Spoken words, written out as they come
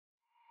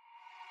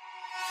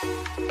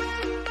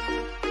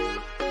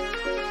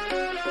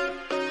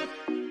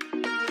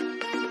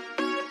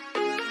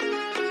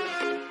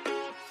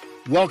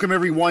Welcome,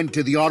 everyone,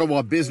 to the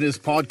Ottawa Business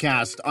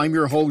Podcast. I'm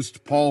your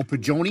host, Paul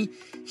Pagioni.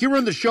 Here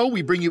on the show,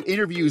 we bring you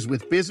interviews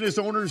with business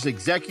owners,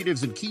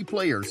 executives, and key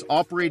players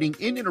operating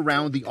in and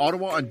around the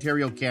Ottawa,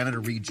 Ontario, Canada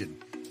region.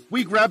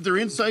 We grab their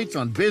insights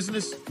on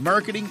business,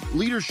 marketing,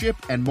 leadership,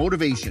 and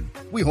motivation.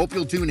 We hope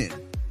you'll tune in.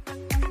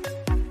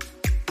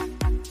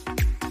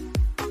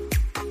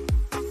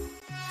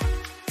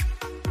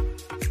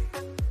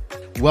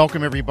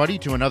 Welcome, everybody,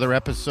 to another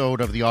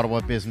episode of the Ottawa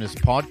Business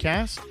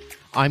Podcast.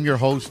 I'm your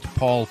host,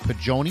 Paul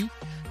Pagioni.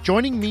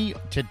 Joining me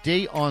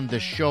today on the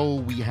show,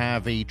 we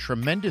have a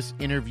tremendous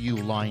interview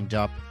lined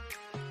up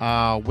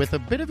with a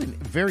bit of a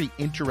very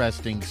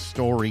interesting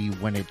story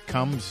when it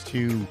comes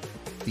to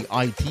the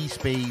IT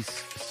space,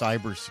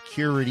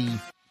 cybersecurity,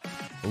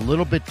 a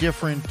little bit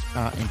different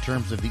in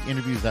terms of the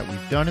interviews that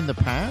we've done in the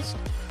past.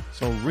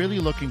 So really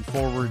looking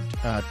forward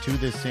to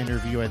this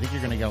interview. I think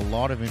you're going to get a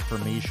lot of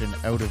information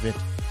out of it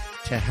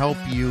to help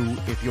you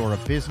if you're a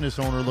business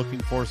owner looking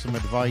for some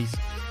advice.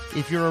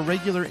 If you're a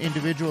regular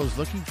individual who's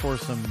looking for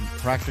some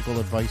practical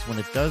advice when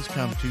it does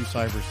come to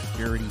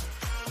cybersecurity,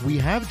 we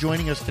have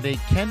joining us today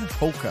Ken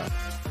Hoca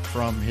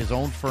from his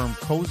own firm,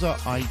 Koza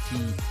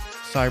IT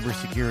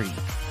Cybersecurity.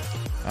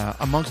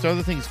 Amongst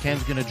other things,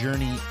 Ken's going to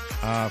journey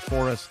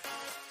for us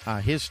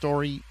his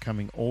story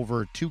coming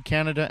over to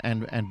Canada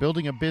and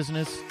building a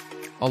business,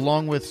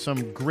 along with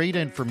some great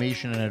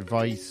information and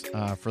advice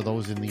for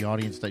those in the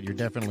audience that you're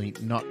definitely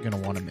not going to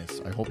want to miss.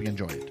 I hope you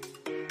enjoy it.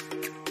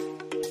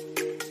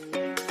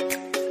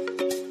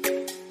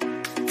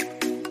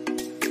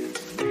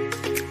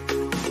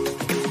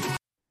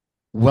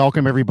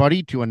 Welcome,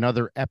 everybody, to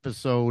another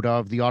episode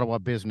of the Ottawa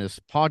Business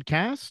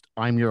Podcast.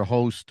 I'm your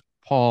host,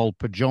 Paul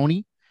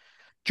Pagioni.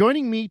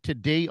 Joining me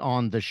today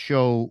on the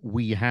show,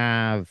 we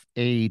have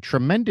a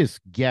tremendous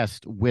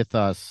guest with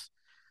us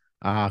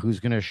who's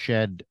going to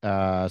shed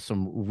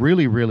some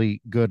really,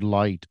 really good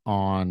light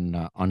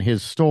on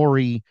his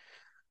story.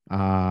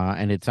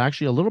 And it's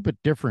actually a little bit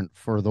different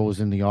for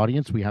those in the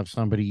audience. We have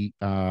somebody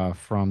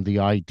from the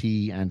IT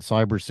and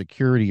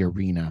cybersecurity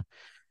arena,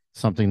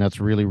 something that's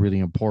really, really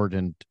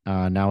important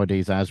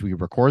nowadays as we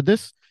record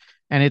this.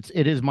 And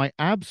it is my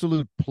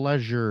absolute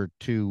pleasure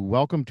to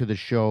welcome to the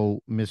show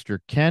Mr.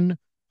 Ken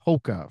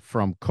Hoca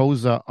from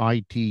Koza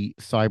IT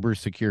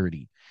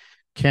Cybersecurity.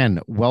 Ken,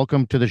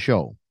 welcome to the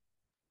show.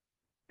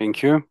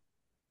 Thank you.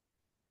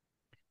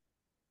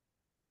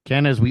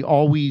 Ken, as we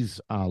always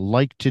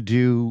like to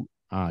do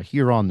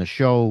here on the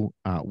show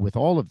with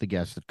all of the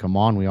guests that come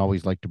on, we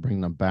always like to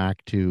bring them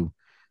back to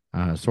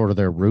sort of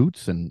their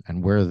roots and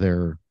where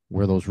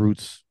those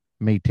roots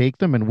may take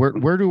them, and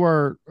where do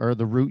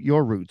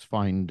your roots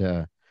find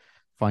Ken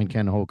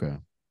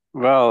Hoca?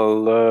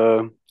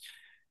 Well,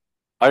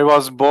 I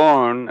was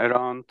born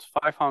around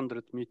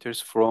 500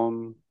 meters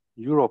from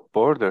Europe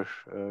border,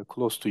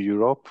 close to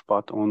Europe,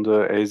 but on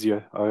the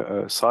Asia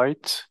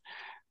side.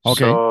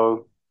 Okay.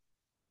 So,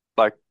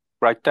 like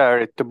right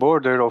there at the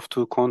border of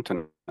two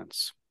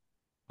continents.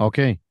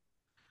 Okay.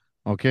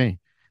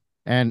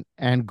 And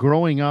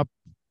growing up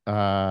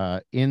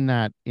in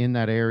that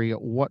area,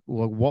 what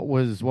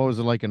was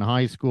it like in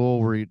high school?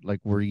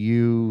 Were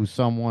you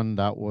someone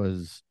that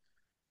was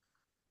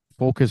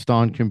focused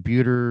on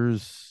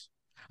computers?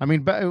 I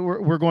mean,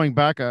 we're going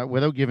back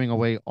without giving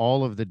away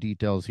all of the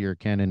details here,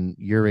 Ken, and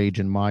your age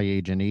and my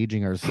age and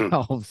aging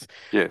ourselves.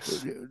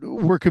 Yes.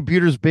 Were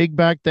computers big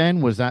back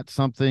then? Was that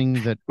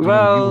something that you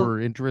were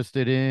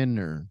interested in,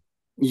 or?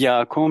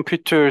 Yeah,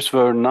 computers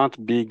were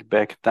not big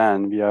back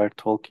then. We are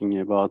talking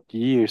about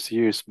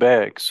years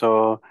back.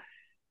 So,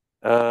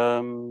 I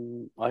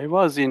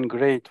was in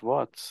grade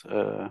what?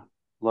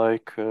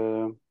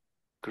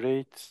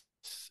 Grade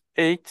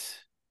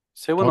 8,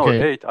 7 or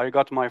 8. I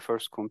got my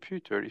first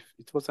computer.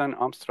 It was an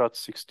Amstrad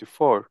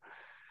 64.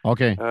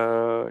 Okay.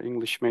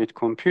 English-made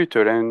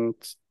computer, and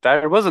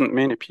there wasn't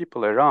many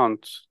people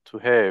around to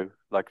have.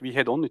 Like, we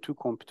had only 2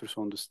 computers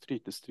on the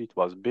street. The street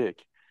was big.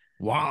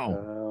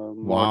 Wow.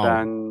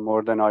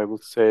 More than I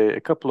would say a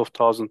couple of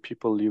thousand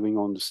people living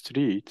on the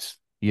streets.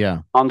 Yeah.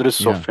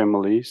 Hundreds of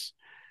families.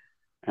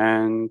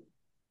 And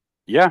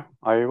yeah,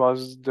 I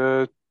was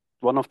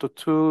one of the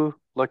 2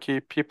 lucky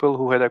people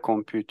who had a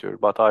computer,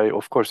 but I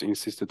of course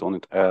insisted on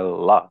it a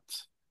lot.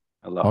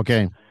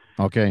 Okay.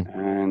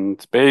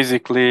 And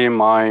basically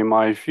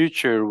my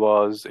future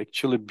was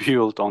actually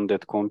built on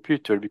that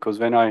computer, because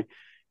when I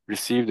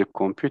received the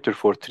computer,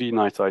 for 3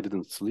 nights I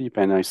didn't sleep,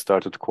 and I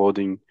started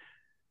coding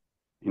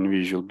in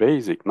Visual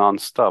Basic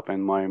non-stop,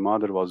 and my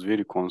mother was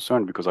very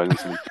concerned because I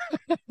didn't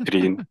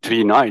sleep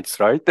three nights,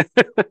 right?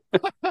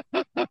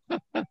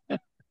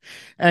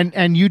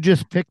 And you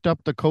just picked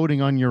up the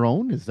coding on your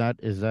own? Is that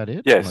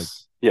it?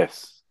 Yes.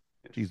 Yes.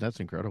 Geez,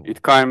 that's incredible.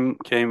 It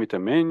came with a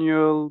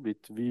manual,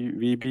 with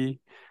VB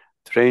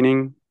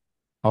training.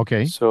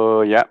 Okay.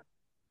 So yeah,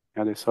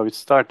 that's how it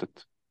started.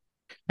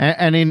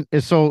 And in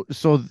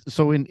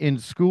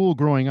school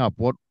growing up,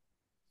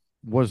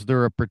 was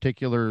there a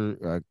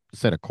particular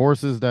set of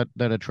courses that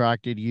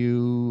attracted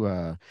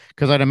you?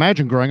 Because I'd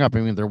imagine growing up,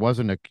 I mean, there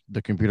wasn't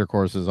the computer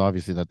courses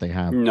obviously that they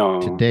have No,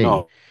 today.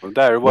 no,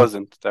 there What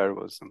wasn't. There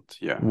wasn't.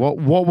 Yeah.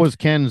 what was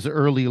Ken's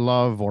early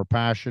love or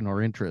passion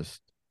or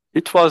interest?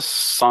 It was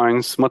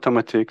science,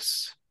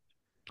 mathematics.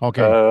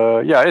 Okay,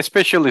 Yeah,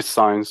 especially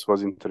science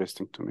was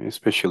interesting to me,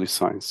 especially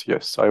science.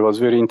 Yes, I was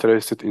very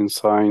interested in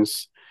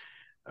science,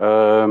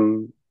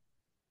 um,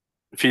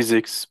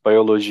 physics,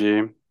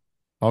 biology,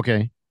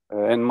 okay,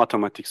 and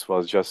mathematics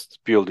was just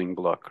building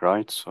block,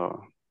 right?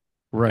 So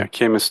yeah, right,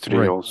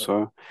 chemistry right.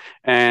 also,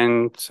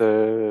 and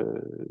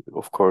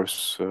of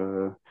course,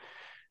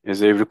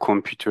 as every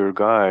computer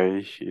guy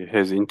he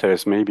has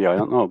interest. Maybe I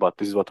don't know, but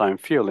this is what I'm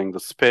feeling: the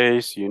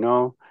space,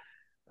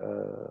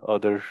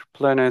 other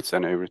planets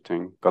and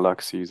everything,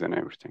 galaxies and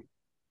everything.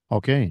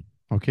 Okay,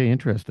 okay,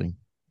 interesting,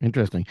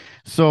 interesting.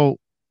 So,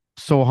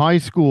 so high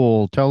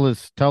school. Tell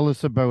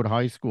us about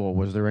high school.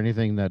 Was there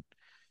anything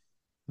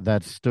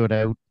that stood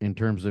out in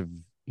terms of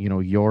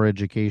your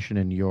education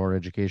and your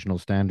educational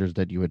standards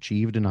that you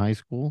achieved in high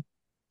school?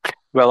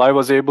 Well, I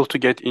was able to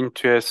get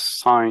into a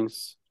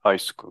science high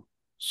school.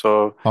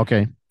 So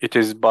Okay, it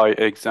is by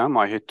exam.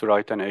 I had to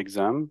write an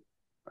exam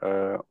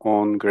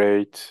on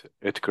grade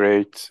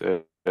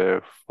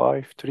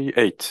 5, 3,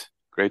 8.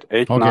 Grade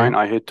 8, okay, 9,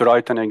 I had to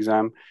write an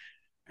exam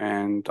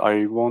and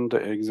I won the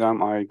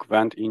exam. I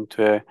went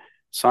into a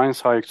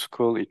science high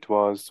school. It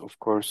was, of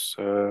course,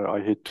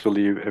 I had to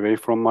live away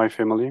from my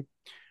family,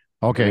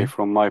 away okay.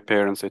 from my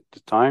parents at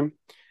the time.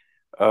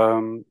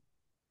 Um,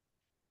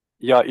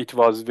 Yeah, it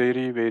was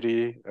very,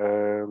 very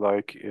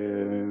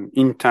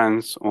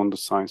intense on the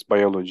science,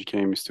 biology,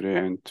 chemistry,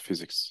 and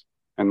physics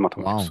and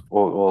mathematics, Wow,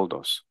 all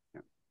those.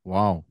 Yeah.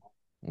 wow,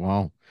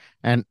 wow.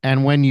 And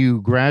when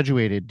you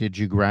graduated, did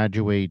you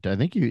graduate? I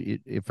think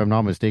if I'm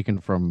not mistaken,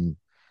 from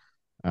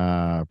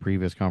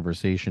previous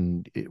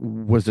conversation,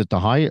 was it the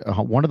high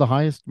one of the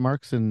highest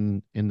marks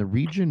in the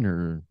region,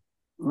 or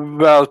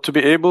Well, to be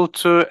able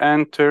to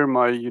enter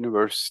my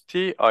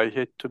university, I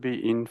had to be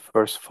in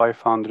first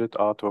 500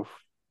 out of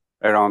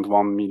around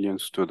 1 million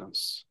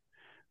students.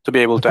 To be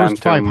able the to first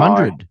enter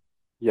my, 500?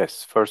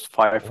 yes, first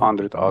Oh my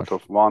 500 out gosh.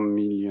 of 1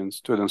 million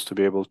students to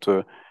be able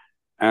to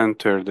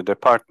enter the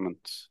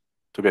department,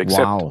 to be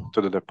accepted Wow.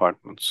 to the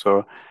department.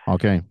 So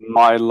Okay.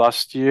 my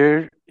last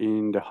year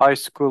in the high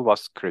school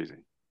was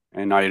crazy.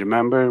 And I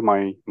remember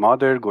my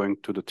mother going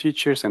to the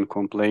teachers and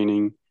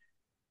complaining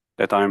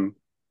that I'm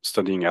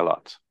studying a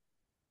lot.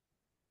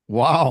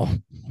 Wow.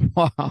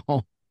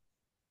 Wow.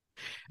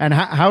 And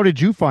how did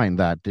you find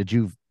that? Did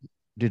you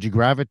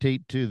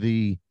gravitate to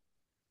the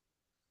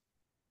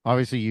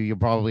obviously you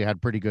probably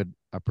had pretty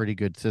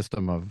good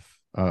system of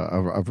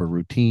a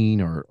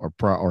routine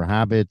or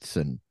habits,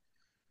 and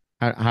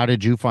how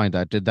did you find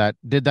that? Did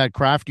that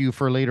craft you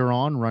for later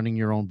on running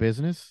your own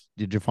business?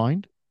 Did you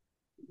find?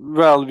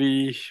 Well,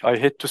 I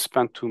had to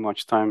spend too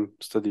much time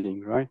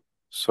studying, right?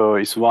 So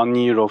it's 1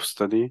 year of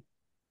study,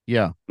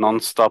 Yeah.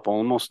 non-stop,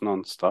 almost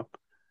non-stop.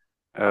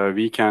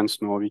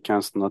 Weekends, no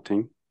weekends,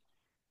 nothing.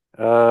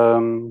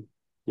 Um,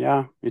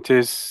 yeah, it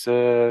is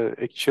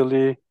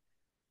actually,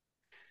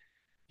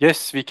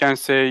 yes, we can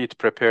say it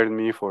prepared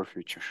me for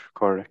future,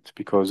 correct?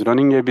 Because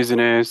running a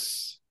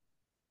business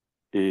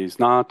is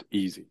not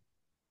easy.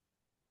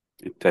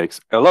 It takes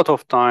a lot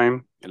of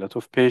time, a lot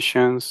of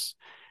patience,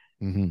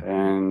 Hmm.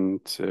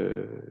 and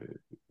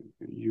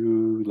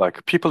you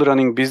like people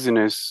running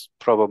business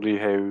probably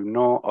have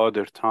no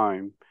other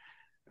time.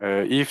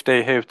 If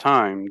they have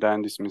time,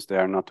 then this means they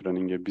are not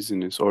running a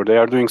business or they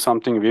are doing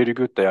something very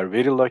good. They are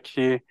very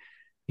lucky.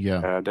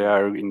 Yeah. They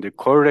are in the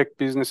correct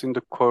business in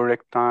the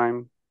correct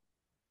time,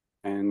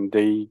 and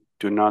they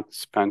do not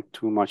spend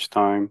too much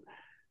time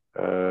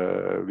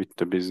with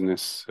the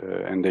business,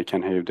 and they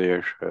can have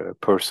their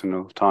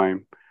personal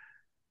time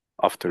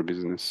after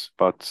business.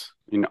 But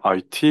in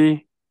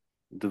IT,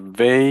 the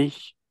way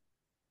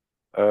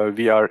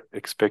we are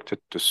expected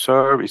to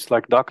serve is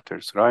like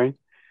doctors, right?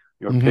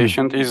 Your Hmm.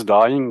 patient is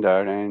dying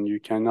there, and you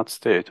cannot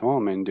stay at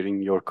home and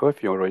drink your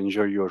coffee or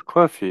enjoy your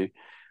coffee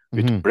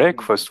with Hmm.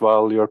 breakfast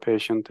while your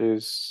patient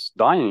is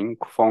dying.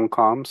 Phone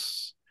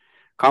comes,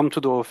 come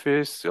to the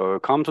office or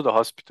come to the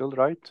hospital,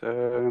 right?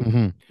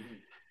 Hmm.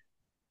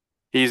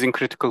 He's in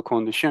critical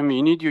condition.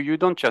 We need you. You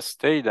don't just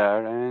stay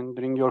there and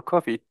drink your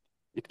coffee.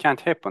 It can't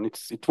happen.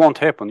 It won't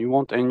happen. You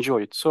won't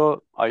enjoy it.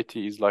 So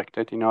IT is like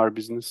that in our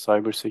business,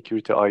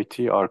 cybersecurity,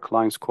 IT. Our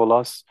clients call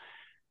us.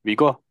 We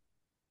go.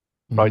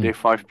 Hmm. Friday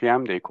 5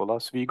 p.m. They call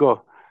us. We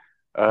go.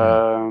 Yeah.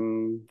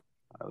 Um,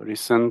 a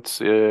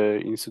recent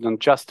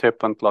incident just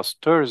happened last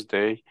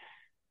Thursday,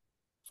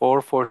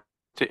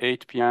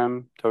 4:48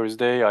 p.m.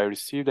 Thursday. I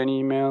received an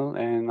email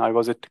and I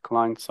was at the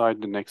client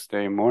side the next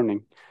day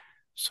morning.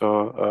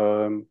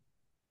 So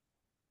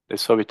the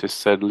Soviet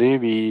sadly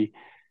we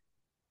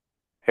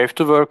have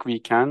to work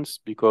weekends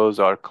because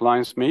our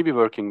clients may be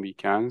working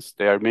weekends.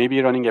 They are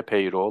maybe running a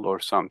payroll or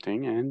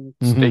something, and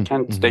they Mm-hmm.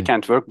 can't Mm-hmm.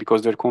 can't work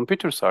because their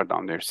computers are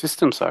down, their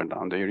systems are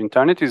down, their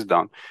internet is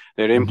down,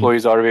 their Mm-hmm.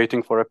 employees are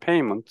waiting for a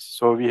payment.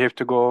 So we have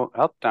to go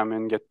help them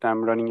and get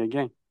them running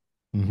again.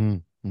 Mm-hmm.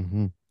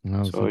 Mm-hmm. No,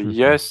 that's So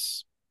interesting.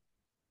 yes,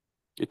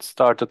 it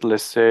started,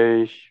 let's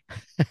say,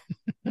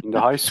 in the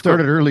high school,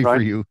 Started early for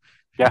right? you.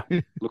 Yeah,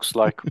 looks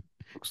like,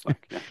 looks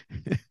like,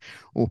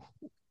 yeah.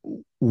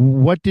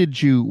 What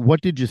did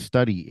you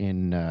study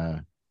in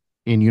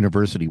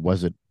university?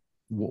 Was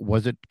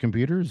it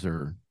computers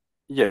or?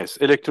 Yes,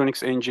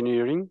 electronics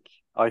engineering.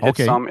 I had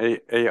Okay. some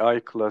AI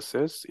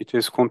classes. It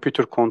is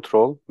computer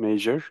control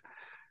major,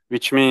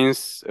 which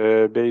means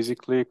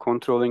basically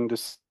controlling the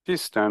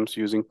systems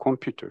using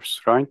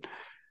computers, right?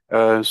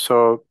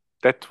 So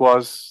that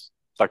was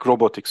like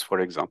robotics, for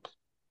example.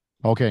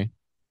 Okay.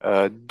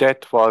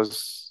 That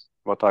was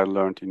what I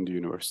learned in the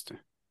university.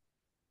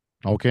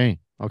 Okay.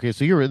 Okay.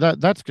 So you're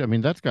that's I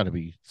mean that's got to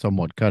be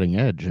somewhat cutting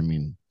edge. I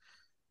mean,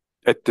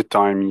 At the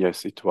time,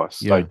 yes, it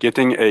was yeah. like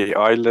getting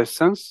AI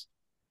lessons.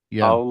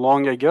 Yeah. How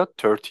long ago?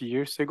 30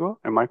 years ago.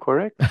 Am I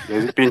correct?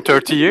 Has it been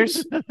 30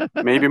 years?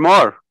 Maybe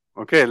more.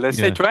 Okay, let's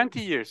say Yeah.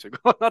 20 years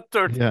ago, not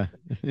 30. Yeah.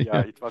 Yeah,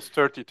 Yeah. it was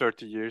 30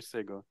 years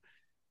ago.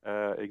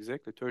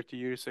 Exactly 30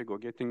 years ago.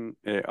 Getting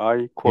AI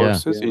Yeah.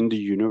 courses in the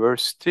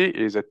university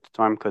is at the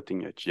time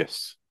cutting edge.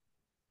 Yes.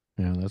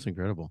 Yeah, that's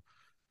incredible.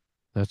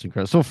 That's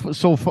incredible.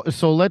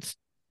 So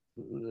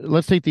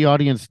let's take the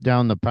audience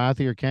down the path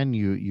here. Ken,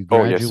 you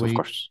Oh, yes, of graduate.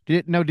 course.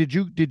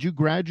 Did you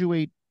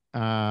graduate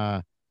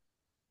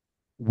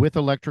with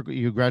electrical?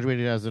 You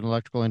graduated as an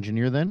electrical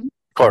engineer then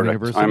from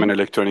Correct. I'm an university?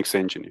 electronics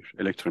engineer.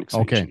 Electronics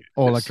Okay. engineer.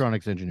 Oh, Yes.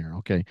 electronics engineer.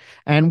 Okay.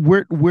 And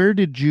where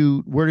did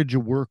you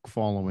work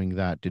following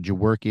that? Did you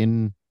work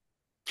in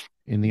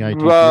the IT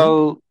field?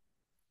 Well,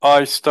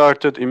 I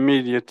started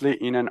immediately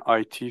in an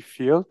IT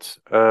field,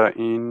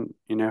 in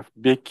a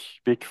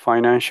big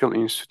financial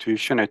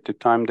institution. At the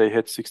time, they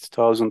had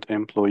 60,000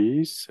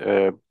 employees.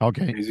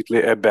 Okay.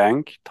 Basically a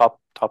bank, top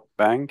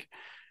bank,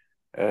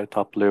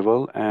 top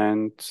level,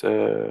 and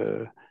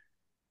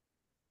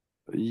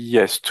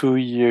yes, 2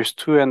 years,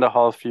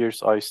 2.5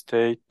 years, I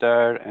stayed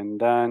there, and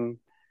then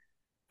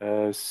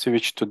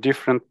switched to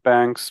different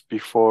banks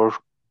before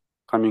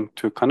coming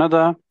to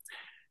Canada.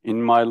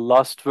 In my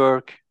last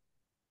work,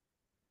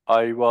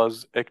 I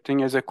was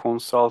acting as a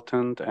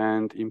consultant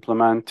and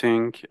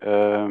implementing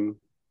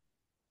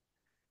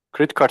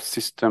credit card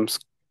systems,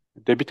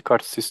 debit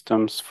card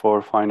systems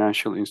for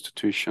financial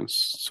institutions.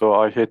 So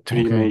I had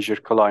three Okay. major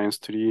clients,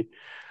 three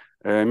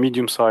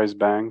medium-sized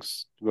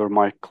banks were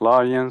my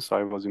clients.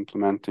 I was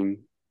implementing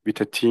with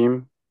a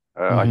team.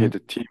 I Mm-hmm. had a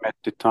team at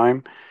the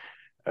time.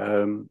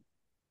 Um,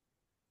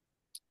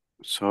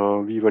 so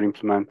we were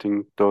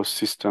implementing those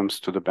systems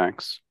to the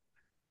banks.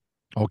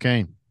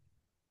 Okay.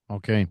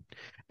 Okay.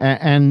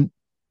 And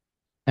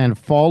and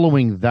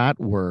following that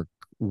work,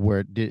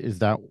 is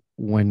that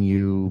when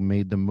you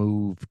made the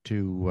move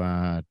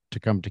to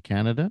come to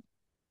Canada?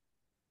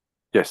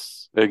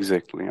 Yes,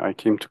 exactly. I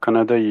came to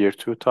Canada year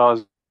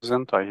 2000.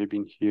 I have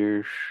been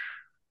here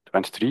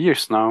 23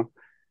 years now,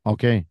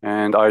 Okay.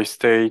 and I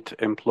stayed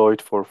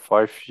employed for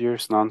 5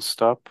 years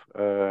nonstop.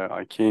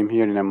 I came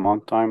here in a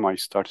month time. I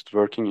started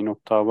working in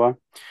Ottawa.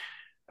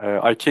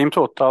 I came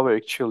to Ottawa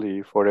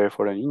actually for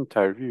an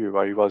interview.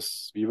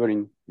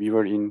 We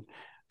were in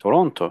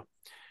Toronto.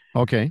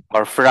 Okay.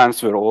 Our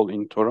friends were all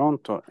in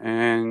Toronto,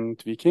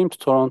 and we came to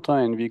Toronto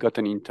and we got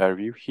an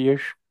interview here,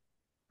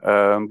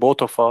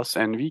 both of us,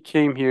 and we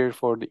came here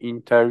for the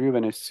interview.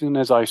 And as soon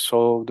as I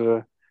saw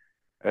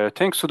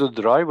thanks to the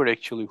driver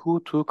actually who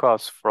took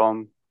us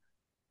from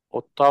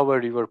Ottawa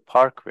River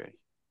Parkway.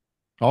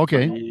 So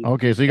Okay. we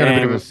Okay. So you got a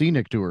bit of a came,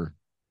 scenic tour.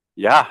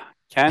 yeah,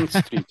 Kent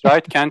Street,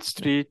 right? Kent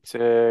Street,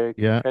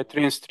 Yeah.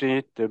 Catherine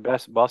Street, the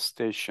bus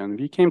station.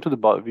 We came to the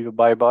we were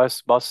by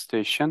bus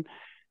station,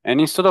 and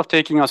instead of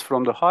taking us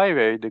from the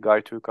highway, the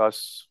guy took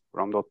us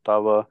from the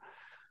Ottawa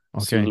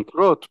Okay. Scenic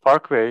Road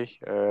Parkway,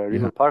 Yeah.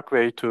 River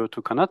Parkway to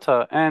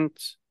Kanata. And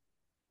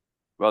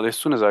well, as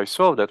soon as I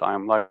saw that,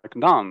 I'm like,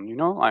 done.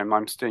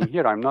 I'm staying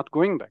here. I'm not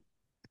going back.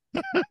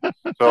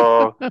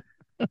 So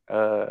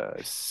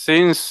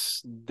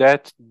since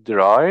that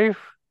drive,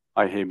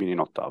 I have been in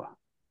Ottawa.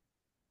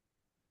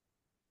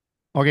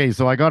 Okay,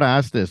 so I got to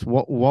ask this: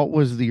 what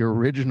was the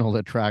original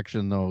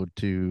attraction though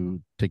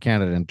to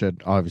Canada and to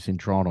obviously in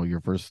Toronto,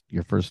 your first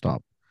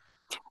stop?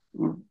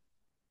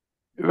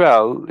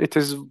 Well, it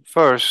is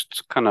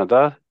first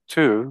Canada,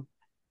 two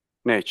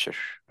nature.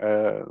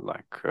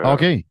 Like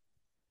Okay.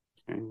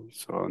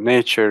 so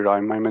nature.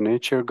 I'm a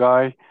nature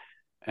guy,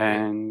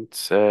 Okay. and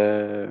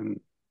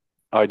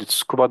I did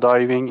scuba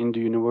diving in the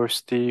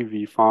university.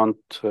 We found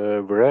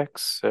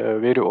wrecks,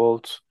 very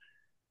old,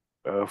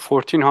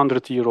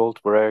 1400-year-old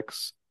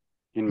wrecks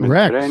in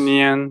Rex.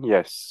 Mediterranean.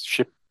 Yes,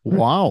 ship,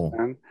 Wow.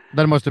 and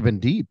That must have been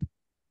deep.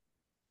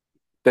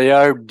 they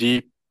are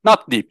deep.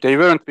 Not deep. They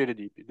weren't very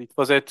deep. It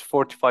was at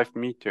 45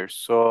 meters,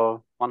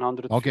 so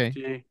Okay.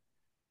 150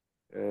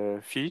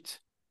 feet.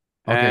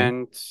 Okay.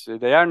 and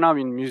they are now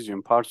in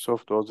museum. Parts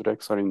of those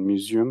racks are in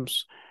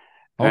museums,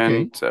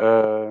 and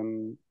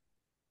Okay.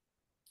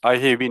 I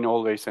have been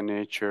always a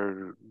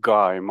nature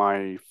guy.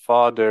 My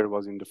father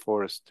was in the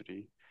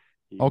forestry.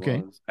 He Okay.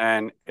 was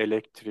an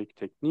electric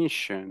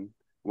technician,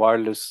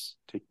 wireless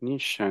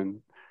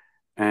technician,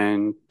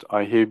 and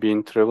I have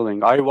been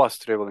traveling. I was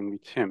traveling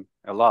with him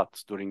a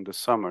lot during the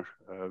summer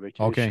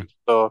vacation. Okay.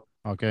 So,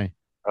 Okay.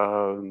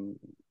 um,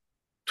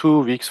 2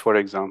 weeks, for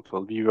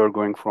example, we were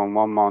going from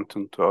one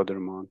mountain to other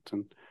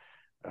mountain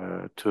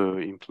to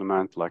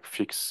implement, like,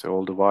 fix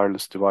all the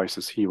wireless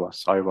devices.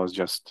 I was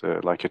just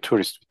like a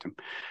tourist with him.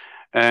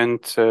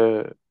 And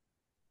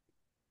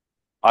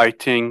I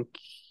think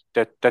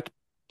that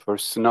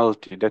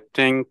personality, that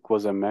thing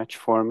was a match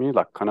for me.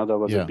 Like, Canada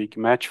was a Yeah. big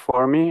match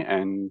for me,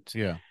 and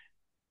Yeah.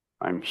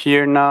 I'm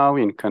here now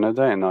in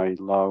Canada, and I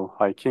love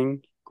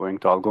hiking, going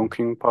to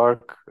Algonquin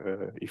Park,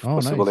 if Oh,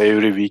 possible, nice.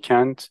 every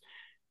weekend.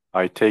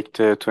 I take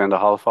the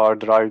 2.5 hour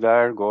drive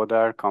there, go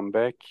there, come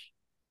back,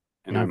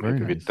 and Yeah, I'm very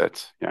happy with nice.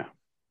 that. Yeah,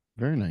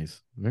 Very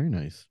nice. Very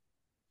nice.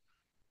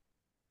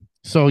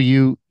 So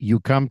you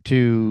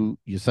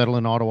settle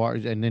in Ottawa,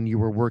 and then you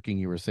were working,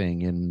 you were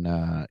saying,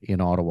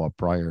 in Ottawa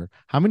prior.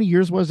 How many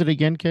years was it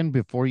again, Ken,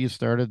 before you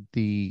started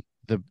the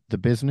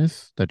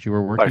business that you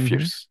were working five here?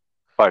 years.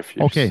 5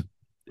 years. Okay.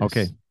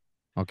 Okay. Yes.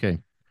 Okay.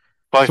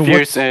 So 5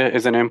 years what's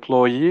as an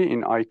employee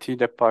in IT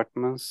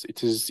departments.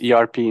 It is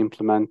ERP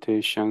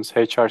implementations,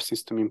 HR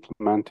system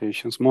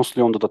implementations,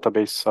 mostly on the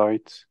database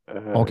side,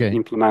 okay.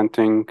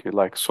 implementing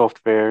like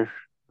software,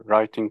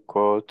 writing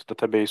code,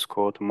 database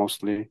code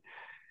mostly.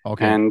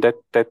 Okay. And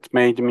that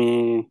made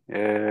me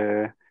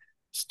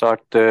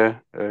start the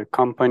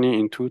company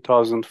in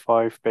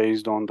 2005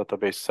 based on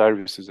database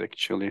services,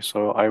 actually.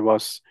 So I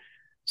was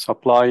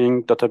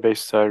supplying database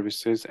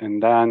services,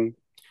 and then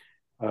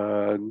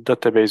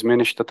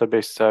managed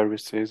database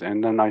services,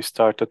 and then I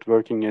started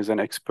working as an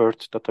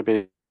expert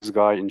database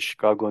guy in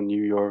Chicago,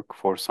 New York,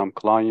 for some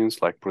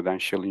clients like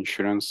Prudential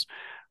Insurance,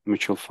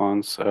 mutual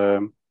funds,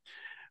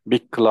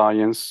 big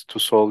clients, to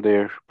solve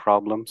their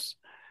problems,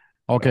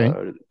 Okay.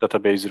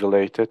 database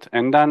related.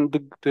 And then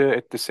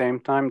at the same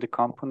time, the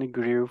company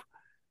grew.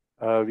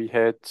 We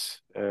had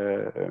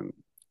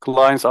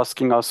clients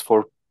asking us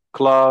for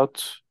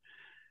cloud,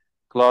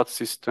 cloud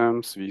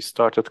systems. We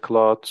started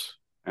cloud,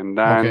 and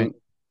Okay. then,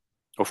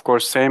 of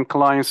course, same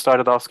clients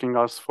started asking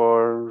us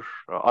for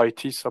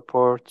IT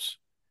support.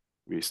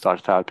 We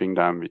started helping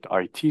them with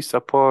IT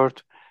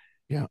support,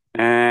 Yeah.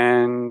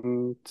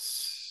 and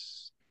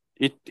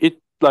it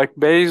like,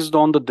 based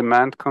on the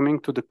demand coming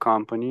to the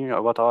company,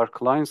 what our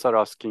clients are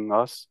asking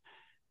us,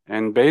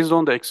 and based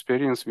on the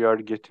experience we are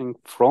getting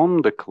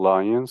from the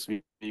clients,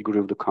 we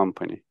grew the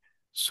company.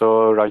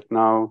 So right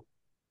now,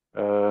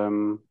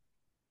 um,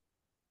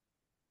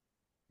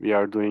 we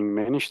are doing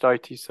managed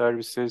IT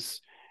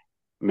services,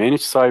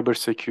 managed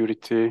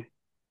cybersecurity,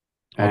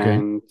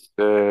 Okay.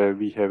 and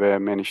we have a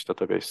managed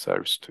database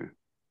service too.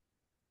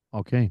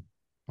 Okay.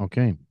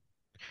 Okay.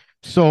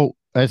 So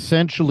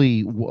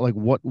essentially, like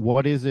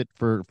what is it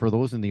for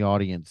those in the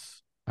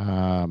audience?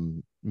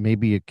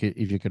 Maybe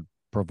if you could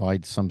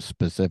provide some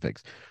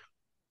specifics.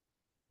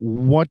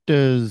 What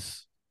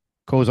does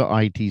Koza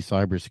IT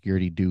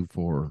cybersecurity do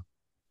for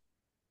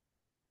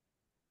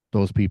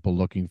those people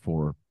looking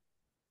for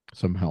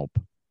some help?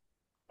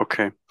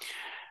 Okay.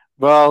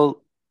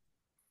 Well,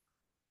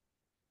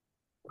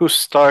 to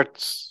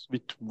start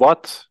with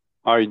what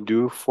I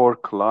do for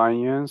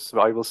clients,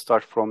 I will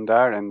start from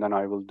there, and then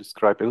I will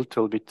describe a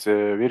little bit,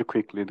 very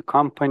quickly, the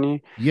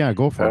company. Yeah,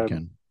 go for it, Um,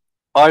 Ken.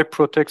 I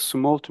protect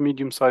small to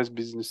medium-sized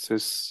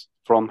businesses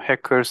from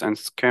hackers and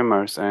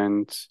scammers,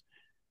 and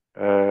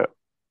uh,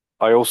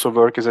 I also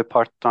work as a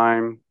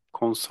part-time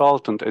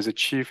consultant, as a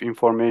chief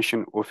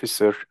information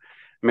officer,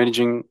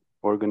 managing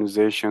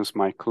organizations,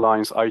 my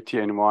clients' IT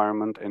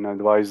environment, and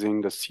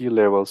advising the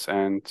C-levels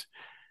and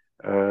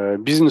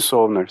business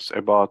owners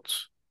about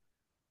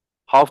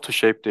how to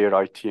shape their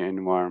IT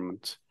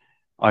environment.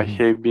 I Hmm.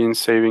 have been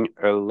saving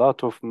a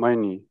lot of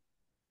money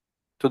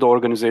to the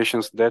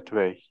organizations that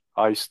way.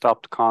 I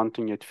stopped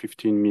counting at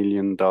 $15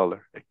 million,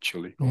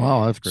 actually.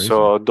 Wow, that's crazy.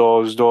 So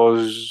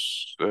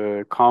those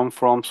come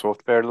from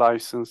software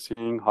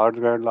licensing,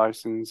 hardware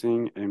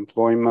licensing,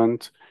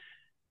 employment,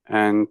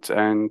 and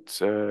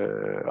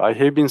I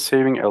have been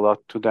saving a lot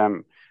to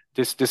them.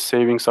 This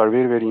savings are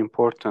very, very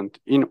important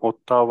in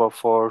Ottawa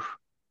for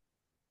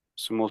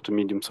small to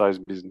medium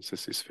sized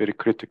businesses. Is very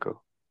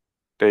critical.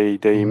 They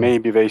Hmm. may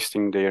be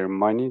wasting their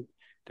money,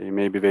 they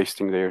may be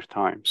wasting their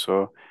time.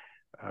 So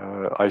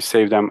I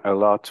save them a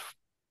lot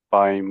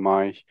by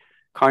my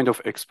kind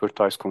of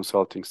expertise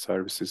consulting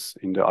services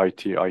in the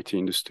IT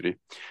industry.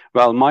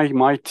 Well,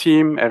 my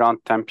team, around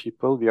 10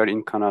 people, we are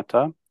in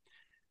Canada.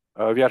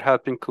 We are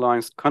helping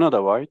clients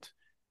Canada-wide.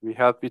 We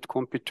help with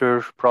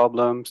computer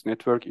problems,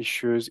 network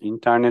issues,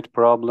 internet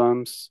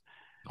problems,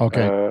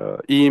 Okay.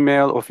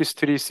 email, Office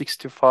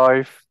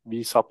 365.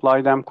 We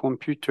supply them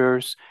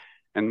computers.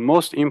 And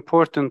most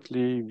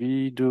importantly,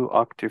 we do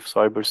active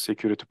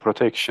cybersecurity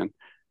protection,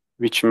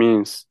 which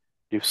means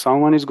If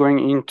someone is going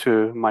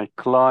into my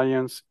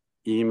client's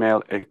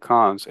email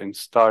accounts and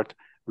start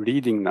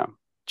reading them,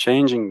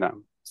 changing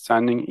them,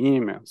 sending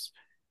emails,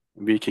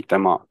 we kick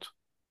them out.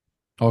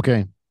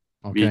 Okay.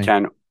 We Okay.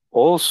 can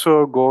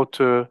also go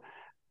to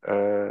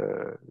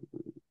uh,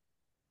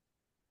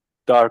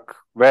 dark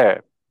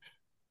web,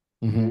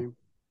 Mm-hmm. okay,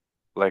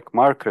 like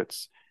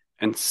markets,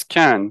 and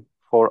scan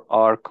for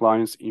our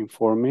clients'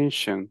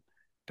 information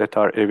that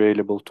are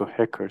available to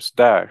hackers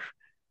there.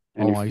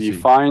 And Oh, if I we see.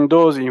 find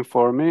those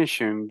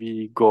information,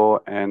 we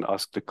go and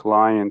ask the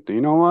client,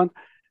 you know what?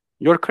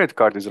 Your credit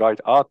card is right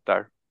out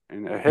there,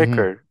 and a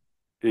Mm-hmm. hacker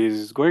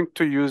is going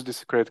to use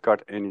this credit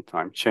card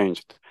anytime. Change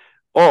it.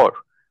 Or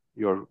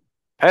your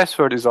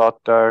password is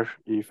out there.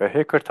 If a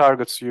hacker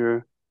targets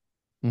you,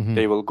 Mm-hmm.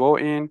 they will go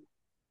in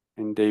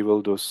and they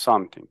will do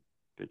something.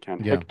 They can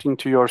Yeah. hack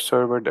into your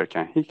server, they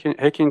can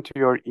hack into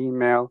your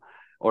email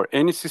or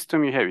any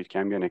system you have. It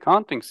can be an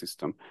accounting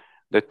system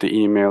that the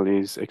email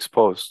is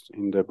exposed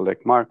in the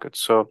black market.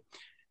 So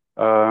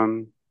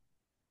um,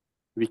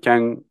 we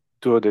can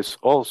do this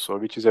also,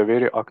 which is a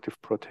very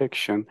active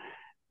protection.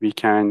 We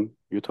can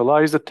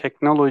utilize the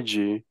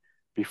technology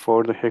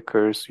before the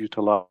hackers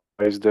utilize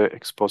the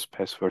exposed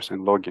passwords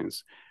and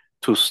logins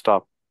to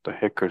stop the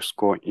hackers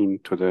go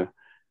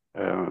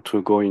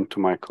into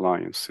my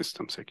client's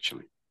systems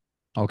actually.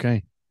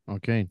 Okay.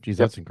 Okay. Geez,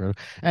 Yep. that's incredible.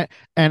 And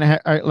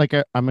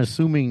I'm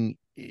assuming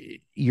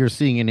you're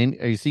seeing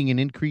are you seeing an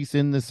increase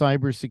in the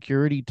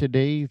cybersecurity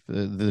today,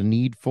 the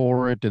need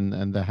for it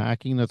and the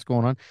hacking that's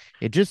going on?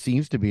 It just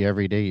seems to be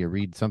every day you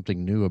read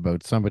something new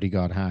about somebody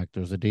got hacked.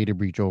 There's a data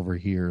breach over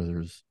here.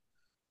 There's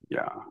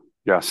Yeah.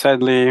 Yeah.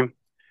 Sadly,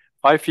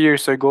 5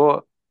 years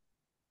ago,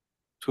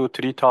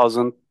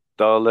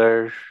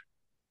 $2,000-3,000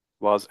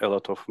 was a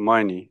lot of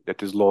money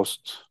that is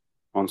lost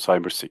on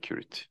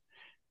cybersecurity.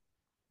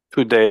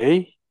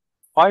 Today,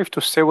 5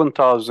 to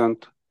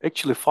 7,000,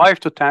 actually $5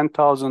 to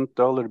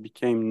 $10,000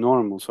 became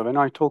normal. So when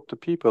I talk to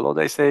people,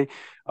 they say,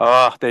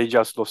 they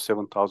just lost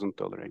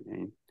 $7,000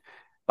 again.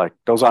 Like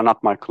those are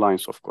not my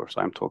clients, of course.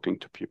 I'm talking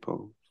to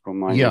people from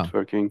my yeah,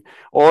 networking,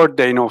 or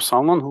they know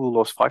someone who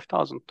lost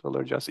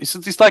 $5,000. Just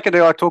it's like they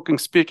are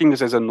speaking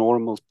this as a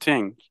normal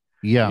thing.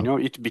 yeah,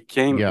 It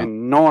became a yeah,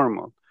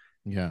 normal.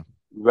 yeah.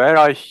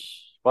 Where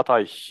what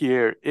I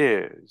hear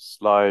is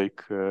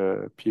like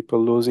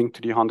people losing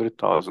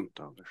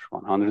 $300,000,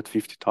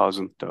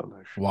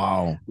 $150,000.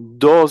 Wow.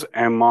 Those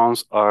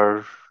amounts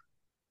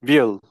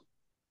will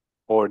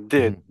or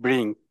did Hmm.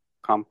 bring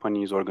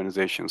companies,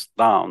 organizations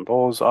down.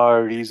 Those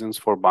are reasons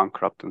for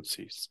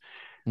bankruptcies.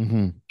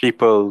 Hmm.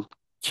 People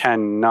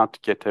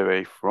cannot get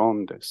away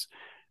from this.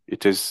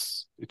 It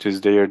is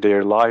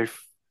their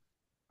life,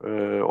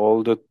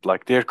 all the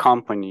like their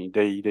company.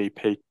 They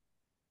pay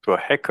to a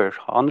hacker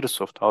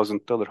hundreds of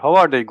 $1,000s. How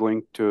are they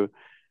going to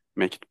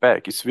make it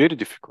back? It's very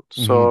difficult.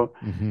 Hmm. So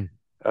Hmm.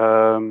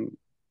 um,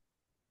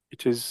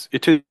 it is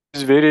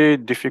very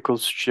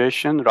difficult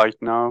situation right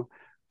now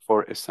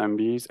for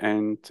SMBs.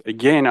 And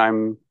again,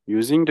 I'm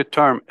using the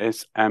term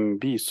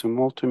SMB,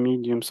 small to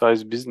medium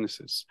sized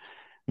businesses.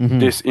 Hmm.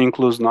 This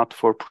includes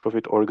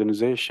not-for-profit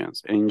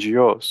organizations,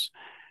 NGOs,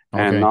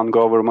 and Okay.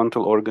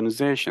 non-governmental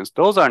organizations.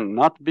 Those are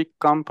not big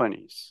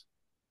companies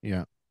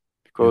Yeah.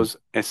 Yeah. because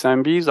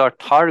SMBs are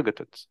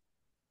targeted.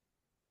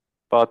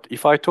 But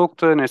if I talk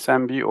to an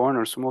SMB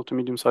owner, small to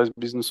medium-sized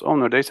business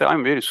owner, they say,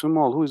 I'm very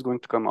small. Who is going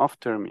to come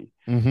after me?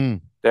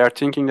 Hmm. They are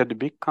thinking that the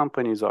big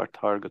companies are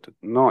targeted.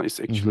 No, it's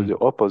actually Hmm. the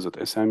opposite.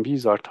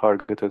 SMBs are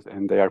targeted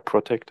and they are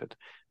protected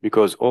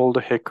because all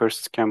the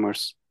hackers,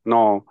 scammers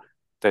know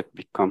that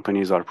big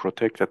companies are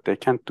protected. They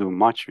can't do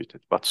much with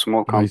it, but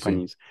small I see.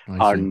 companies I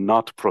are see.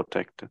 not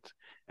protected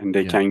and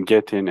they Yeah. can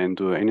get in and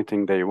do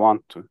anything they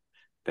want to.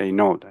 They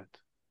know that.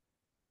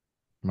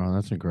 Wow,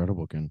 that's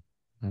incredible, Ken.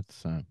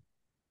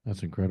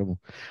 That's incredible.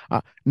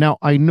 Now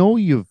I know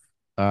you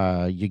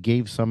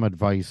gave some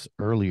advice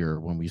earlier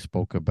when we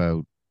spoke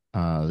about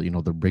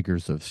the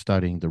rigors of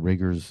studying, the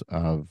rigors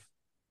of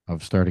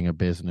starting a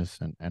business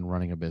and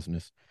running a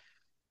business.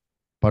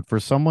 But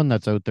for someone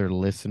that's out there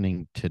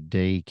listening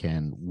today,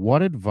 Ken,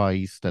 what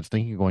advice that's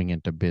thinking of going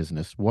into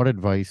business, what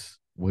advice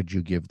would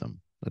you give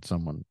them that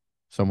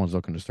someone's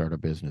looking to start a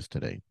business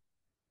today?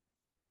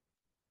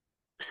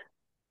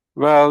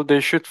 Well, they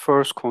should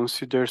first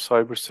consider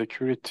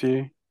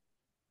cybersecurity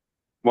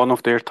one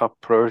of their top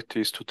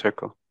priorities to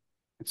tackle.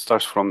 It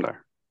starts from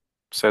there.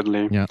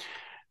 Sadly, Yeah.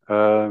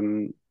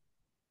 um,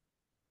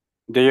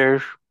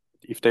 there,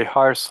 if they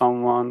hire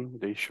someone,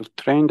 they should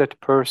train that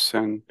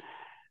person.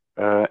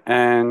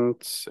 And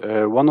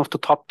one of the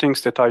top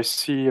things that I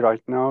see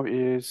right now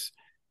is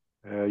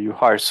you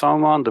hire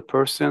someone,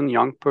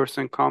 young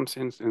person comes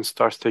in and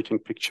starts taking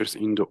pictures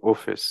in the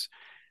office.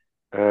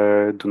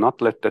 Do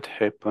not let that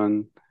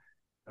happen.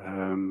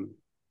 Um,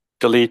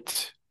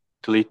 delete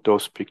delete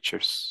those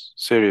pictures.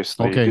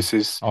 Seriously, Okay.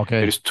 there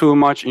Okay. is too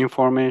much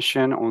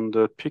information on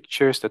the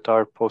pictures that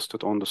are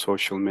posted on the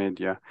social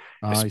media,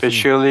 I see.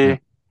 Yeah. especially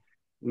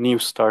new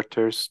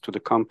starters to the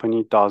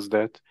company does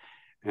that.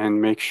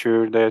 And make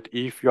sure that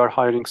if you are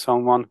hiring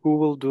someone who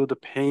will do the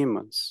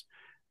payments,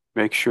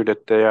 Make sure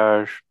that they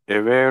are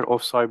aware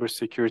of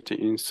cybersecurity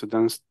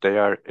incidents. They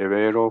are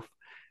aware of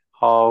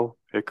how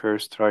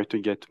hackers try to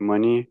get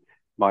money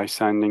by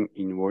sending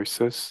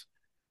invoices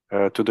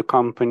to the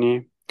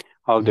company,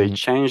 how they Hmm.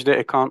 change the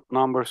account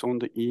numbers on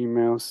the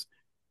emails.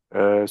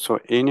 So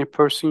any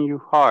person you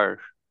hire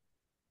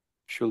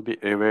should be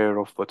aware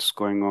of what's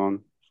going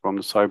on from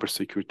the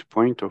cybersecurity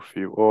point of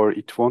view, or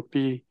it won't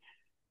be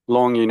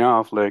long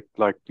enough.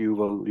 Like you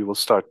will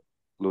start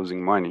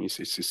losing money.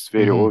 It's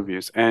very Hmm.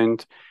 obvious.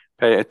 And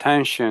pay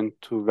attention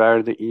to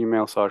where the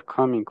emails are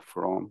coming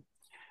from.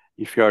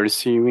 If you are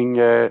receiving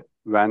a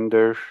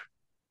vendor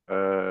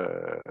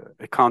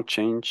account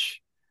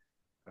change,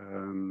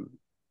 um,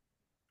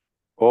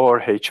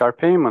 or HR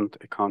payment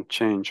account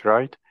change,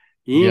 right?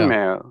 Yeah.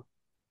 Email,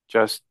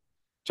 just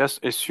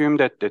just assume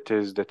that that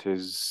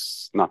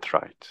is not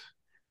right.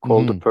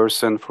 Call the Hmm.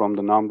 person from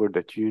the number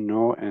that you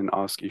know and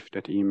ask if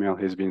that email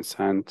has been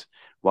sent,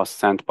 was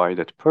sent by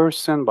that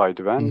person, by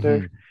the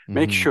vendor. Hmm.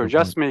 Hmm. Good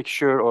Just point. make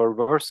sure, or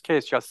worst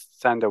case, just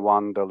send a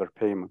 $1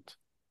 payment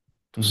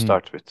to Hmm.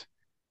 start with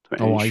to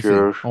Oh, I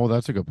see. ensure. Oh,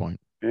 that's a good point.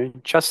 Okay?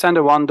 Just send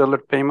a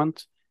 $1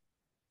 payment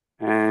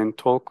and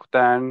talk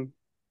then.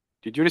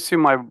 Did you receive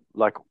my,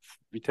 like,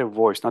 with a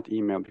voice, not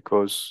email,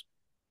 because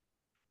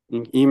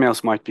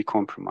emails might be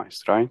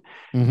compromised, right?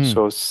 Hmm.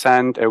 So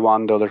send a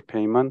 $1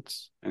 payment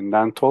and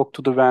then talk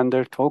to the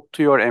vendor, talk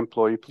to your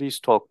employee, please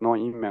talk, no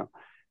email,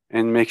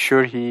 and make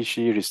sure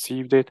she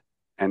received it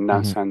and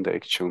then Hmm. send the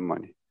actual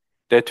money.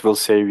 That will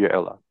save you a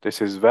lot.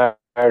 This is where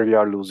we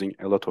are losing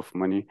a lot of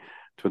money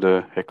to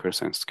the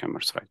hackers and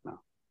scammers right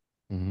now.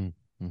 Hmm.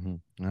 Hmm.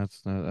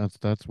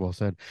 That's well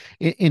said.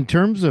 In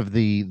terms of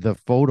the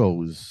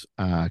photos,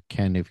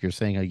 Ken, if you're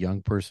saying a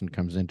young person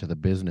comes into the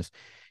business,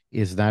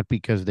 is that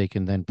because they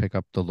can then pick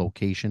up the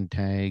location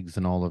tags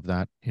and all of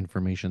that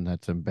information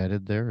that's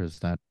embedded there? Is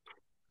that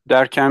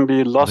There can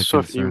be the lots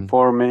of concern?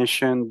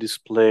 information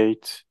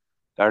displayed.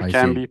 There I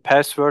can see. be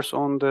passwords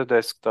on the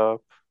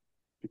desktop,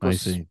 I because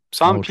see.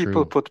 some Oh,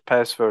 people true. put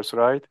passwords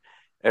right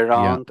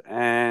Yeah. around,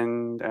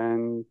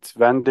 and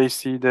when they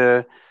see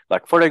the,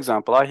 like, for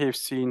example, I have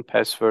seen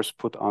passwords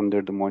put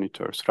under the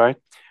monitors, right,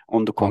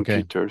 on the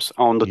Okay. computers,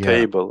 on the Yeah.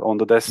 table, on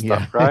the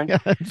Yeah. desktop, right, Yeah.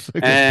 That's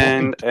a good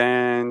and point.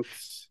 and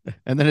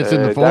And then it's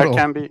in the there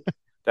photo.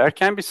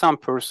 can be some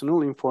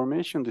personal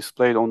information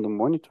displayed on the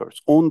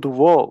monitors, on the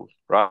wall,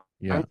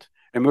 Yeah. right?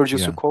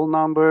 Emergency Yeah. call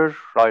number,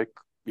 like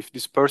if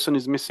this person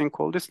is missing,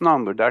 call this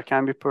number. There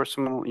can be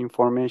personal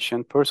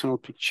information, personal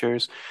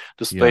pictures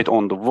Yeah. displayed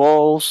on the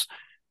walls,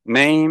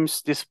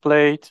 names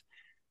displayed.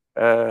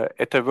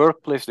 At a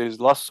workplace, there is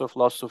lots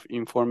of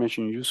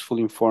information, useful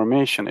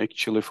information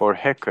actually for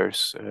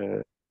hackers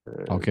to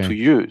Okay.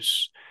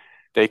 use.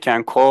 They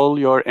can call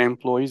your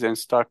employees and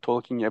start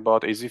talking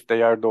about as if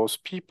they are those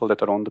people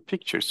that are on the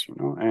pictures,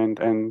 and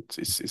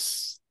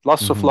it's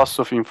Hmm. lots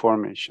of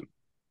information.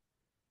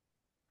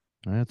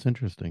 That's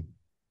interesting.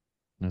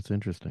 That's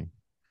interesting.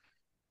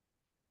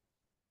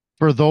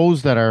 For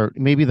those that are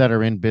maybe that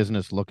are in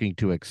business looking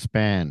to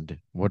expand,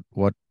 what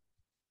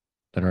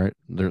that are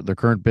their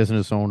current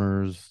business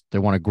owners, they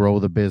want to grow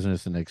the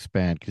business and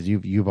expand because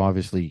you've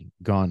obviously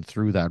gone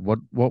through that. What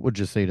would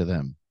you say to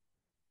them?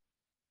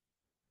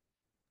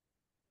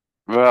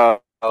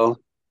 Well,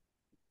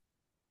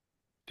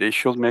 they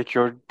should make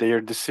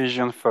their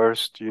decision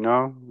first,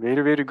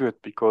 very, very good,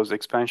 because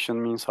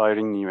expansion means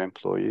hiring new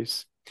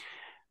employees.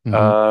 Hmm.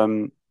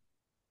 Um,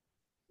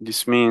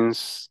 this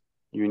means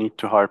you need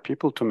to hire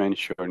people to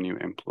manage your new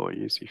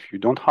employees. If you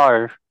don't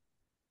hire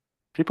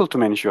people to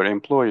manage your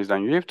employees,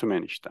 then you have to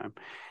manage them.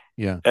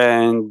 Yeah.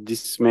 And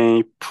this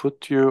may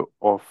put you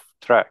off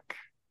track.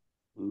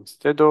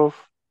 Instead of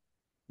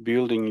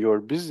building your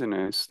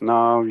business,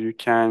 now you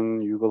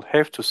will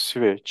have to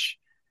switch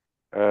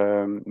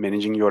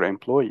managing your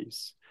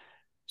employees.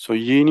 So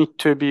you need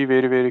to be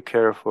very, very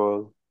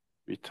careful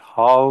with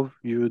how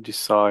you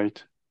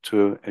decide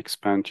to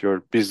expand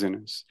your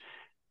business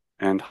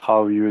and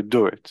how you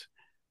do it.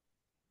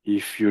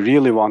 If you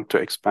really want to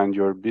expand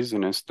your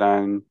business,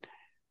 then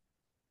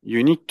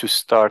you need to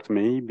start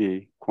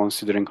maybe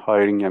considering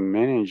hiring a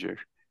manager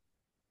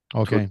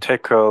to Okay.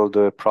 tackle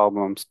the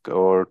problems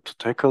or to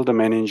tackle the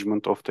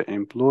management of the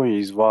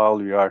employees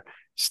while you are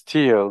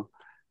still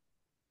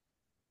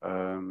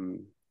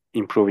um,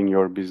 improving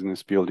your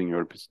business, building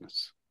your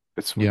business.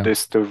 Yeah.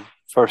 That's the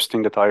first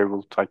thing that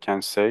I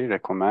can say,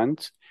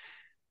 recommend.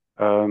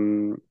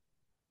 Um,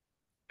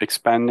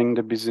 Expanding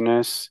the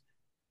business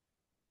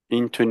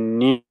into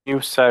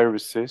new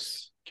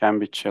services can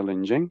be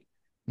challenging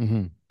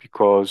Hmm.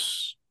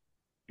 because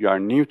you are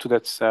new to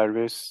that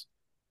service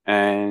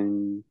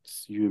and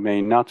you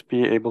may not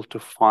be able to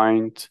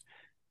find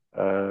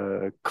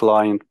a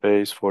client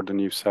base for the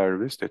new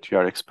service that you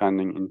are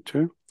expanding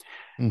into.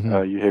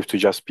 Hmm. You have to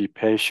just be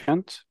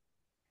patient,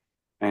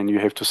 and you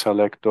have to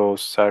select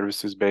those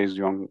services based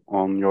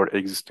on your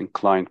existing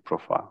client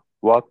profile.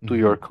 What do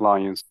your Hmm.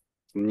 clients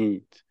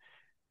need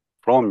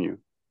from you?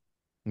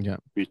 Yeah.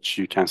 which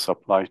you can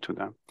supply to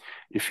them.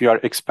 If you are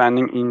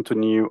expanding into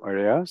new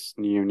areas,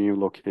 new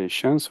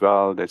locations,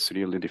 well, that's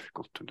really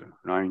difficult to do,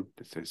 right?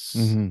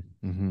 Mm-hmm.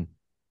 Mm-hmm.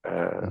 Uh,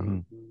 Mm-hmm.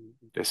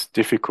 that's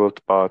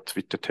difficult, but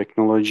with the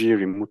technology,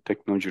 remote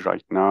technology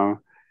right now,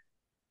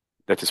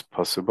 that is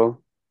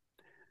possible.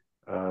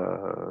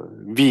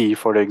 We,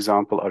 for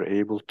example, are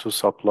able to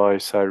supply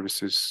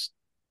services,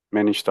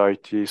 managed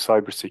IT,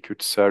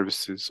 cybersecurity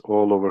services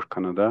all over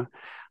Canada,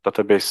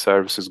 database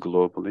services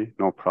globally,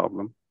 no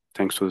problem,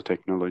 thanks to the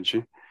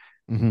technology.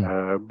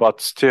 Mm-hmm.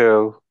 But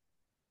still,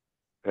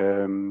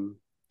 um,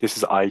 this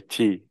is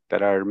IT.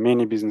 There are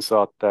many businesses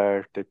out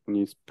there that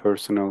needs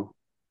personal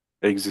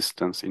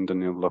existence in the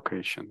new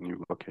location.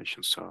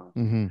 So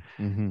Mm-hmm.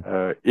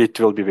 Mm-hmm. it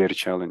will be very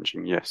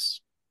challenging. Yes.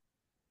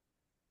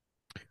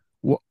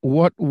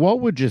 What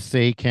would you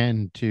say,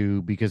 Ken,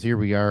 to, because here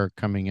we are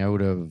coming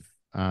out of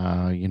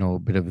a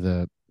bit of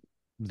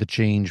the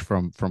change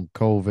from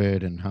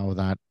COVID and how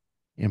that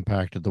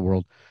impacted the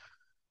world.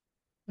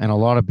 And a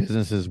lot of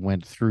businesses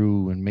went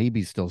through and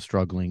maybe still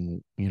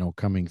struggling,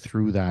 coming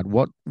through that.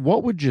 What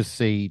would you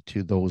say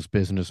to those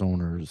business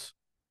owners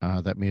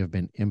that may have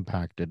been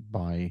impacted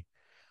by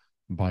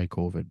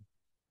COVID?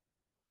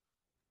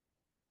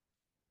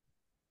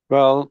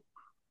 Well,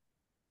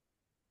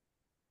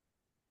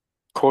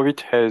 COVID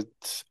had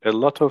a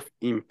lot of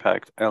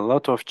impact, a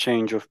lot of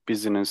change of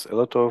business, a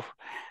lot of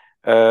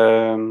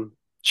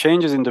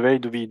changes in the way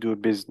we do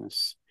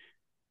business.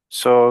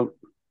 So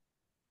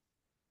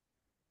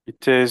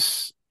it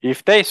is,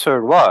 if they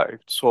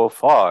survived so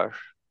far,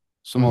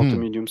 small to Mm-hmm.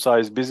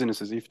 medium-sized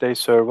businesses, if they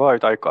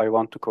survived, I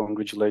want to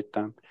congratulate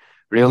them.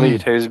 Really,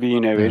 it Mm-hmm. has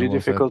been a Yeah, very well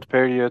said. difficult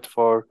period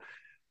for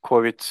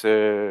COVID.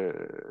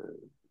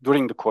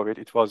 During the COVID,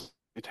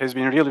 it has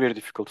been really very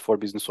difficult for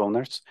business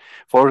owners.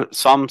 For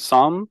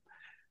some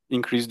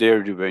increase their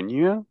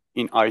revenue.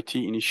 In IT,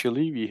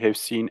 initially, we have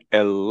seen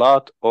a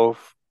lot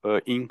of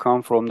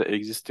income from the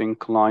existing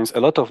clients, a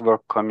lot of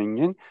work coming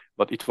in,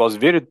 but it was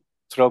very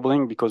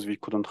troubling because we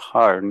couldn't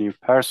hire new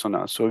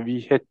personnel. So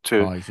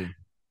Oh, I see.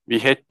 we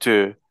had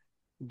to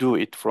do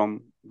it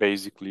from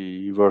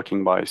basically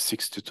working by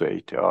 60 to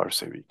 80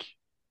 hours a week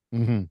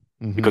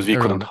Mm-hmm. because Mm-hmm. we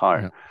couldn't Everyone,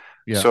 hire. yeah.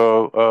 Yeah.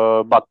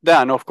 So, but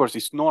then of course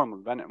it's normal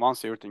when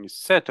once everything is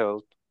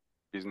settled,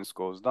 business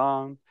goes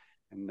down,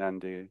 and then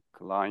the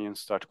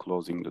clients start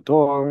closing the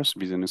doors,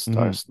 business Mm-hmm.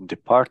 starts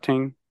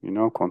departing,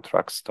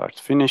 contracts start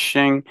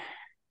finishing.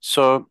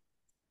 So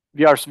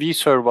we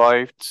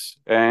survived,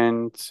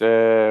 and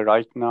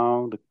right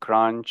now the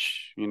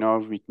crunch, in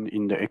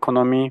the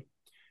economy,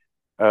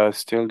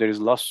 still there is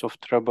lots of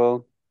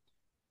trouble.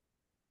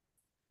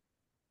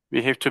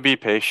 We have to be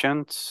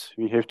patient.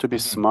 We have to be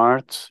Mm-hmm.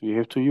 smart. We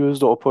have to use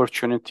the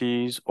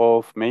opportunities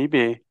of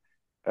maybe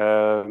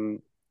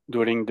um,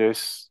 during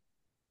this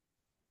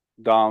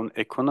down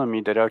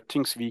economy, there are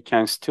things we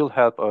can still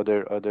help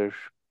other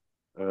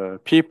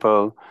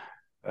people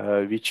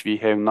which we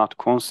have not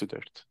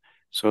considered.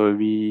 So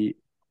we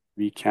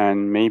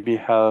can maybe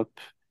help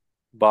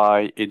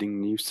by adding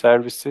new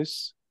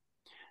services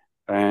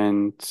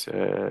and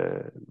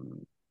uh,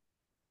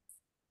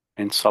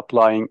 and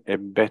supplying a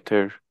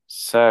better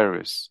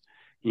service,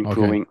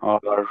 Okay.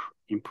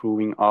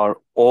 improving our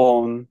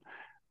own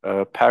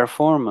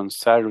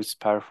service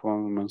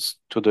performance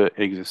to the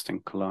existing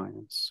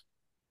clients.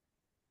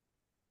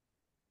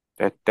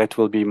 That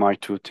will be my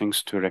two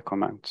things to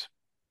recommend.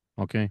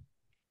 Okay.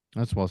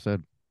 That's well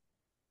said.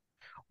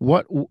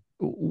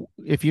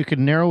 If you could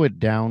narrow it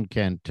down,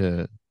 Kent,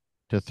 to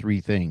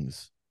three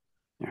things?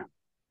 Yeah.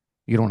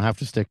 You don't have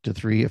to stick to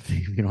three if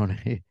you don't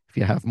if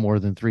you have more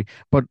than three,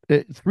 but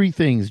three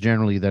things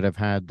generally that have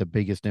had the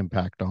biggest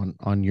impact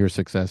on your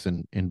success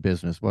in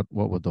business. What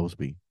would those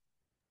be?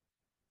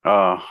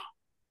 Uh,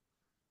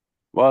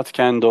 what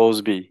can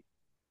those be?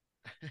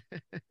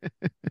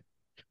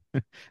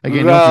 Again,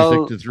 you don't have to stick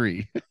Well, to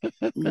three.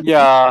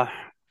 yeah.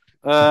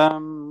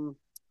 Um,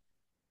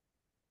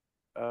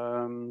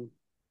 um,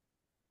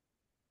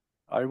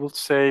 I would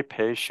say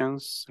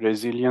patience,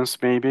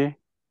 resilience, maybe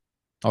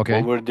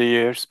Okay. over the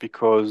years,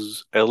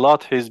 because a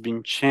lot has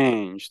been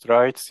changed,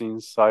 right,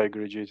 since I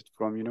graduated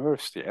from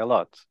university. A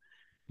lot.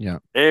 Yeah.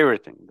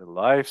 Everything, the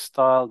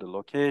lifestyle, the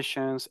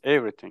locations,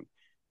 everything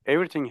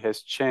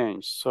has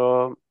changed.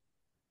 So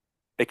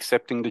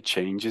accepting the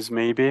changes,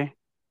 maybe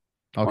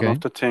one of Okay.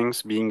 the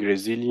things, being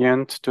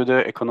resilient to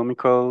the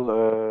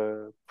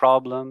economical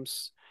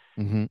problems,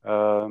 Mm-hmm.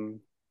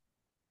 um,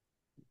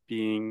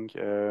 being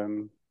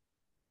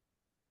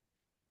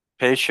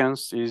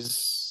patience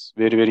is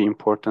very, very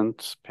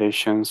important.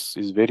 Patience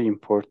is very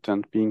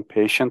important. Being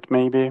patient,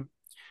 maybe.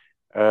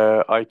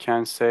 I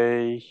can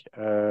say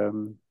there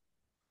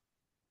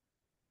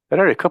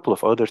are a couple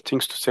of other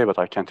things to say, but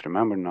I can't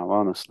remember now,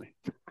 honestly.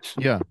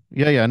 Yeah.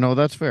 Yeah. Yeah. No,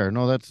 that's fair.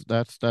 No,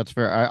 that's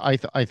fair.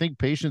 I think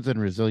patience and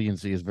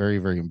resiliency is very,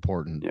 very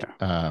important.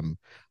 Yeah.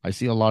 I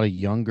see a lot of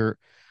younger.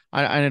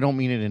 I don't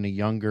mean it in a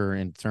younger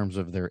in terms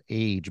of their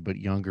age, but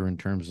younger in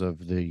terms of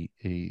the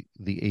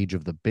age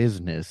of the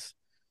business.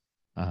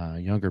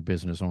 younger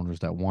business owners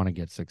that want to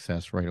get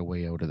success right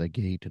away out of the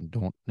gate and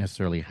don't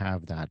necessarily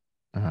have that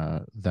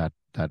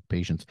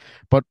patience.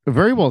 But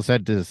very well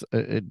said this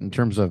in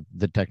terms of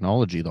the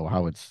technology, though,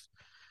 how it's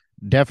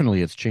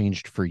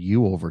changed for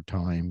you over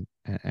time,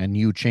 and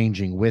you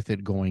changing with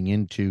it, going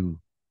into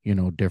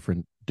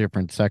different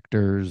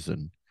sectors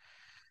and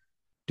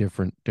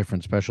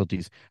different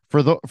specialties.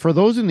 For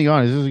those in the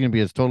audience, this is going to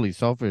be a totally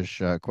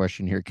selfish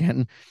question here,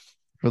 Ken.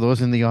 For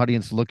those in the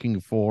audience looking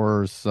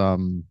for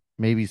some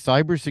maybe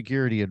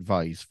cybersecurity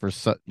advice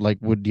like,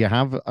 would you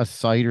have a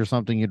site or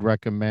something you'd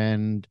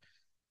recommend,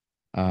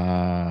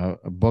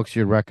 books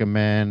you'd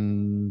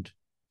recommend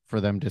for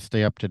them to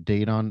stay up to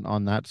date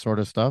on that sort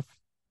of stuff?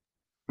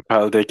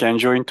 Well, they can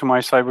join to my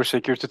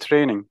cybersecurity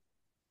training,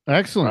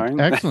 Excellent,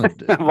 right?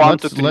 excellent. 1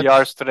 to 3 hours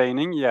Let's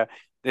training. Yeah,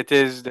 that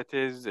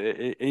is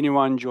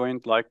anyone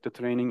joined like the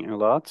training a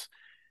lot,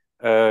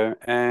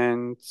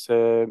 and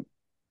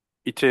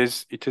it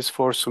is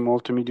for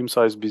small to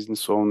medium-sized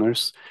business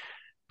owners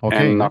and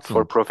Okay, not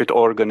for excellent, profit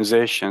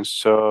organizations.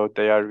 So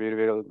they are very,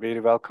 very, very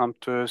welcome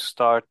to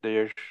start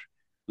their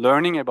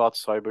learning about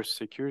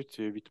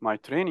cybersecurity with my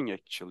training,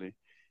 actually.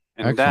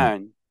 And excellent.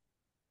 then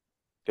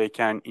they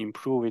can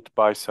improve it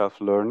by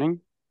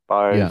self-learning,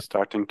 by Yeah.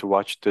 starting to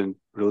watch the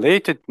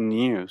related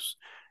news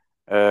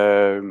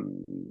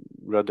um,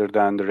 rather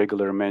than the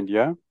regular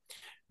media.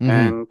 Mm-hmm.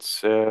 And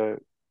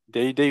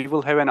they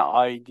will have an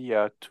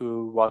idea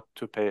to what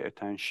to pay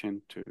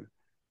attention to.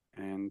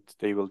 And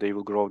they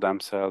will grow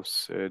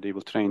themselves. They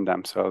will train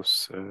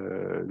themselves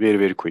very,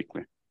 very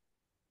quickly.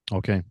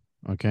 Okay.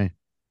 Okay.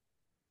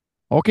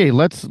 Okay,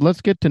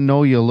 let's get to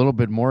know you a little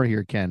bit more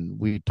here, Ken.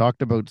 We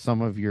talked about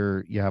some of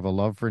you have a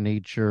love for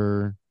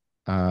nature,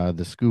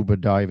 the scuba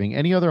diving.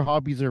 Any other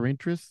hobbies or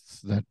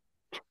interests that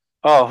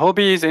Oh,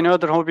 hobbies, any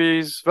other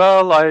hobbies?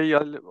 Well, I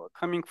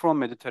coming from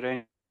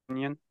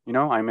Mediterranean,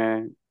 I'm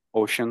a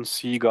ocean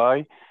sea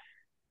guy.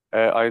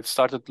 I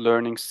started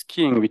learning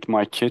skiing with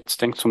my kids.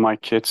 Thanks to my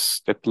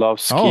kids that love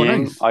Oh,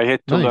 skiing, nice. I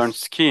had to learn Nice.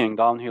 skiing,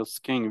 downhill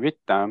skiing with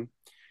them.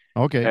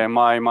 Okay.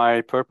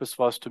 My purpose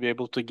was to be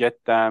able to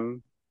get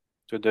them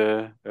to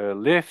the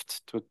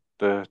lift to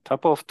the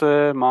top of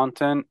the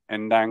mountain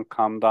and then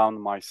come down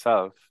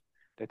myself.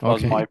 That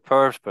was my Okay.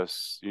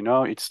 purpose.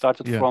 It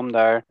started Yeah. from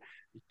there.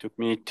 It took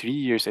me 3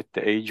 years at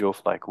the age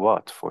of like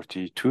what,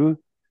 42,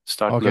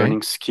 start Okay.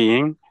 learning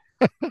skiing.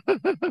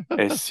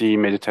 SC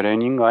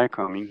Mediterranean guy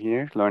coming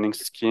here, learning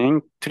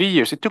skiing. 3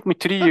 years. It took me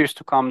 3 years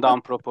to come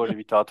down properly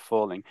without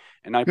falling.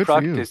 And I Good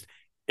for you. practiced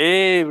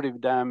every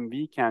damn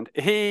weekend,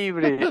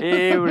 every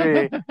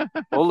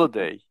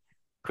holiday,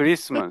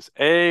 Christmas,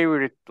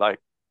 every like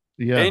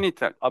Yeah.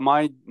 anytime.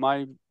 My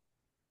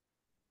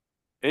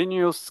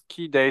annual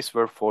ski days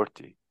were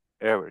 40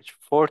 average.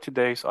 40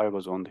 days I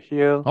was on the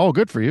hill Oh,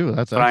 good for you.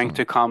 That's trying excellent.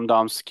 to come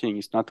down skiing.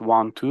 It's not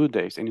 1, 2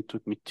 days, and it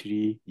took me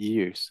 3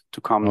 years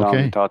to come down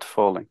Okay. without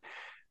falling.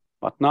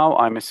 But now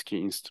I'm a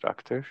ski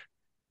instructor,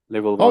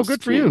 level Oh, one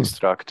good for ski you.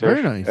 instructor.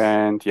 Very nice.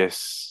 And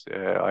yes,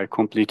 I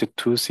completed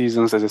 2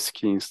 seasons as a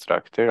ski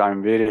instructor.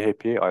 I'm very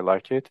happy. I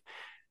like it.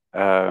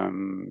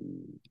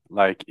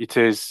 Like it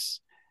is,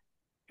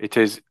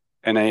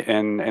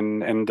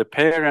 and the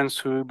parents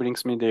who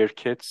brings me their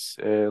kids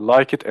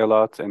like it a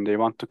lot, and they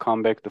want to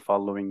come back the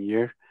following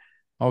year.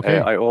 Okay.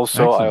 I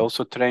also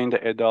Excellent. train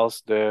the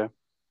adults. It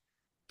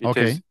is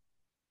Okay.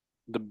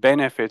 the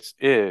benefits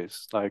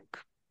is like,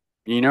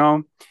 you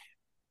know,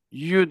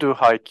 you do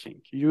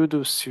hiking, you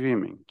do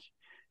swimming,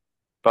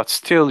 but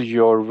still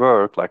your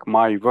work, like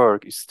my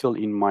work, is still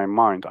in my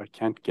mind. I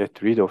can't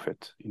get rid of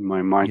it in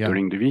my mind Yeah.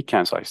 during the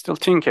weekends. I still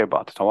think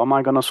about it. How am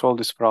I going to solve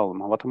this problem?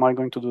 What am I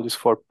going to do this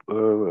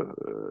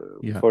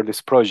Yeah. for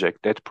this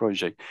project, that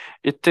project?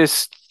 It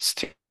is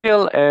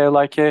still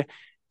like a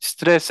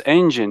stress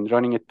engine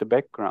running at the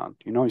background.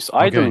 It's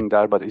Okay. idling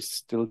there, but it's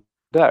still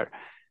there.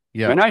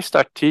 Yeah. When I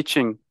start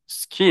teaching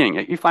skiing,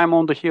 if I'm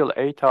on the hill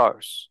 8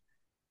 hours,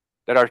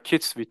 there are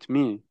kids with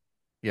me.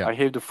 Yeah. I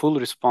have the full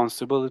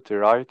responsibility,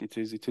 right? It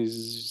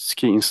is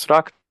ski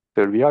instructor.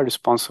 We are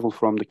responsible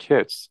from the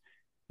kids.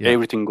 Yeah.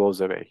 Everything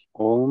goes away.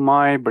 All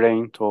my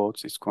brain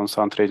thoughts is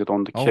concentrated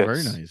on the Oh,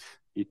 very kids. nice.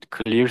 It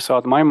clears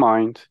out my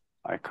mind.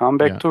 I come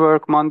back Yeah. to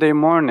work Monday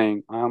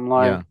morning. I'm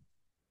Yeah. like,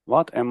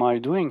 what am I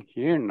doing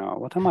here now?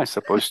 What am I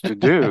supposed to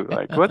do?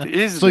 Like, what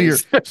is so you're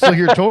this? so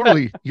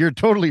you're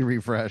totally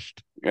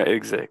refreshed. Yeah,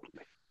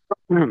 exactly.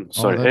 Oh,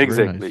 Sorry, that's very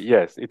exactly. nice.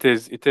 Yes, it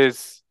is. It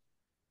is.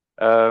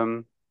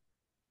 Um,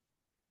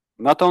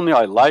 Not only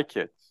I like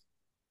it,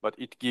 but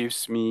it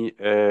gives me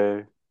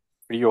a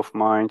free of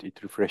mind. It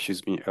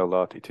refreshes me a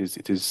lot. It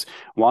is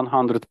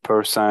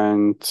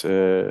 100%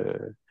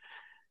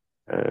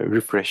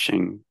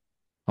 refreshing.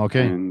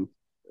 Okay. And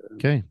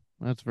Okay.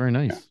 That's very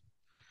yeah, nice.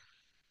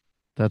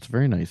 That's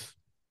very nice.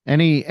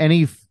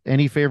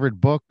 Any favorite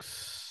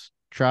books,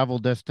 travel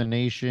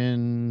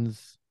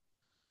destinations,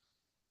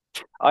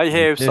 I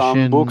have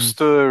some books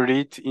to musicians?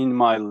 read in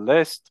my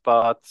list,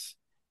 but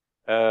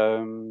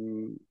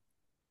um,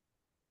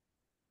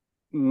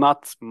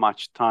 not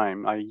much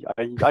time.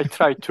 I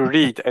try to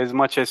read as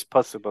much as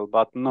possible,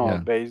 but no, Yeah.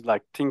 based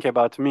like think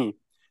about me.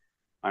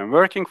 I'm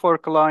working for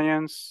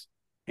clients.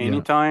 Yeah.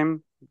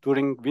 Anytime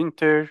during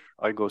winter,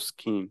 I go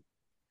skiing.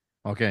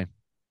 Okay.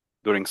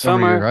 During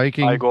Summer you're summer,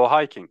 I hiking. go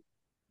hiking,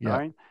 Yeah.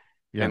 right?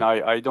 Yeah. And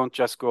I don't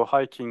just go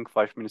hiking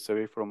 5 minutes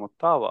away from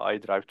Ottawa. I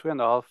drive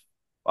 2.5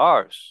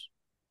 hours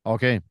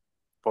Okay.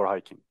 for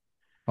hiking.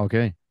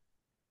 Okay.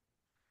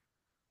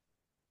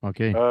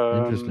 Okay.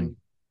 Interesting. Um,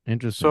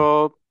 Interesting.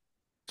 so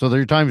So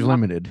your time's not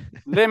limited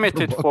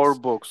for limited for books.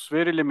 books,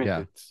 very Yeah.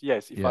 limited.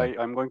 Yes, if Yeah.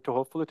 I'm going to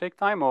hopefully take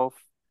time off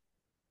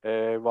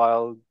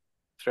while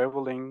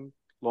traveling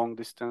long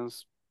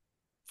distance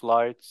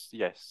flights,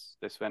 yes,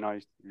 that's when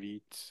I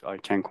read. I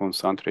can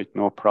concentrate,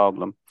 no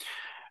problem.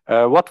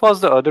 What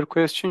was the other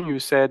question? You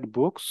said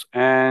books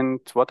and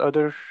what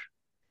other?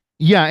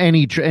 Yeah.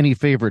 Any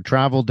favorite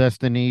travel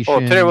Oh,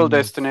 travel destinations?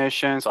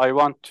 destinations. I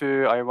want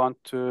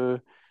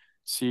to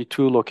see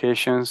two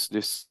locations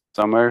this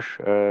summer.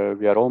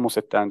 We are almost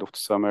at the end of the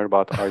summer,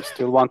 but I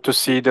still want to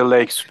see the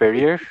Lake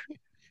Superior.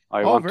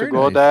 I Oh, want to very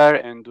go nice. there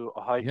and do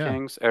Yeah.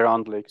 hikings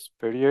around Lake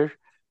Superior,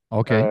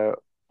 Okay. uh,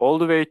 all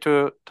the way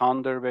to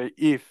Thunder Bay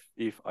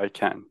if I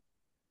can.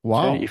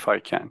 Okay, Wow. if I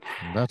can.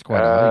 That's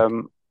quite a hike.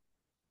 Um,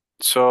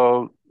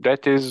 so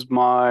that is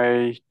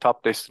my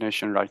top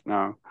destination right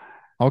now.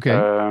 Okay.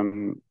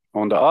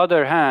 On the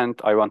other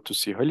hand, I want to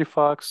see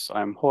Halifax.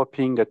 I'm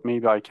hoping that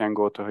maybe I can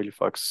go to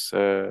Halifax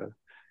this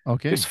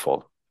Okay.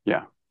 fall.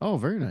 Yeah, Oh,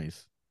 very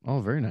nice.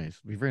 Oh, very nice.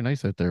 Be very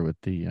nice out there with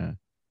the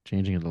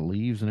changing of the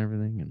leaves and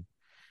everything. And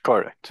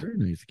correct, very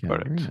nice,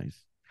 Ken. Very correct.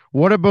 nice.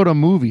 What about a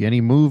movie?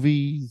 Any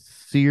movies,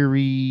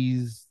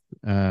 series,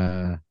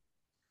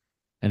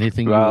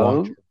 anything you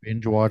watch Well, or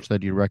binge watch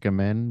that you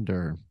recommend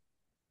or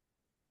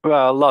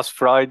well, last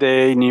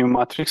Friday, new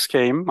Matrix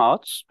came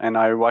out, and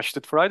I watched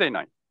it Friday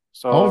night.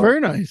 Oh, So,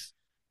 very nice.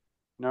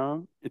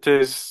 it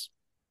is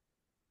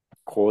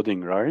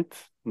coding, right?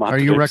 Are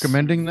you Matrix.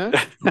 recommending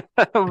that?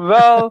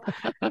 Well,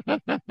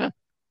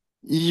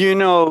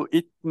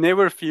 it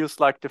never feels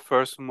like the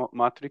first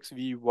Matrix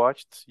we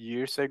watched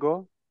years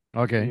ago,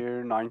 Okay.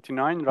 year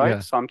 99, right?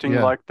 Yeah. Something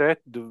Yeah. like that.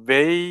 The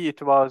way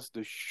it was,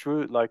 the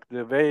shoot, like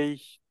the way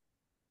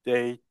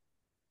they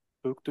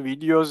took the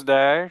videos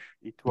there,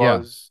 it Yeah.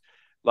 was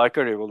like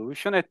a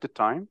revolution at the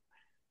time.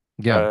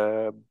 Yeah.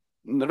 Uh,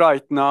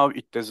 right now,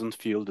 it doesn't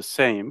feel the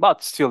same,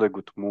 but still a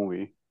good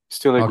movie.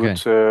 Still a good Okay.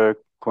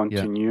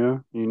 Yeah.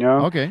 continue, you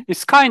know. Okay.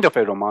 It's kind of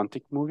a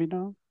romantic movie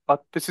now,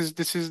 but this is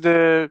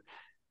the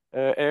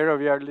era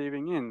we are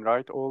living in,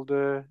 right? All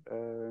the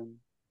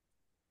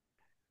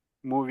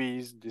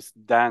movies, this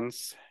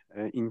dance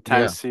Yeah.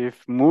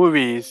 intensive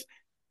movies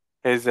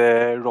has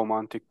a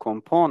romantic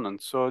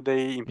component, so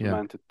they Yeah.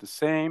 implemented the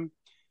same.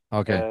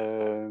 Okay.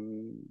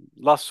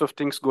 Lots of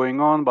things going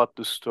on, but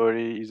the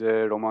story is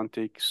a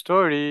romantic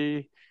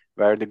story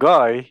where the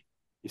guy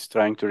is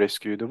trying to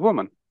rescue the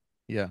woman.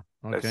 Yeah.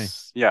 Okay.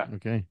 That's yeah,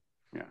 Okay.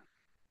 yeah.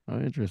 Oh,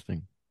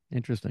 interesting.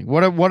 Interesting.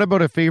 What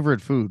about a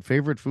favorite food?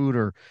 Favorite food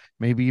or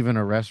maybe even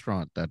a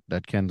restaurant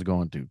that Ken's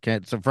going to.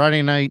 Ken, it's a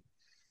Friday night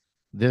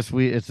this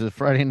week. It's a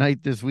Friday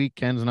night this week.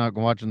 Ken's not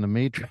watching The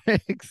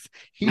Matrix.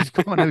 He's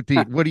going out to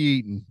eat. What are you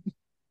eating?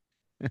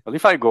 Well,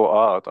 if I go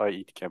out, I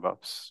eat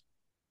kebabs.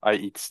 I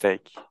eat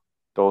steak.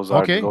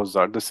 Okay.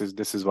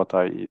 This is what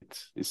I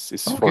eat.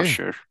 It's for Okay.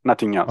 sure.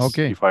 Nothing else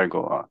Okay. if I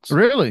go out.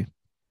 Really?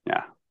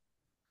 Yeah.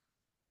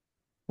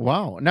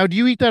 Wow. Now, do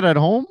you eat that at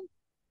home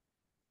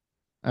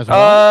as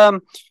well?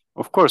 Um,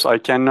 of course, I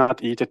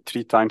cannot eat it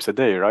 3 times a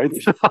day, right?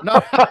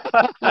 No.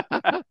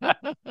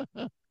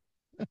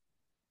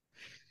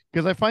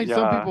 Because I find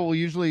some Yeah. people will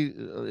usually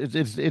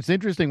it's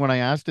interesting when I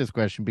ask this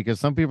question because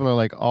some people are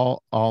like,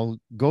 I'll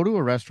go to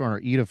a restaurant or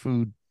eat a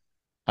food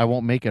I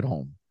won't make at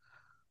home.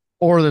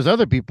 Or there's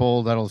other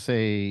people that'll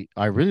say,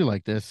 I really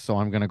like this, so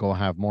I'm gonna go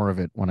have more of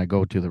it when I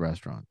go to the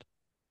restaurant.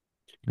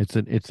 It's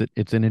an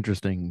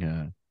interesting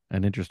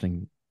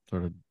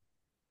sort of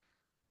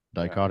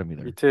Yeah. dichotomy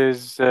there. It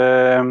is.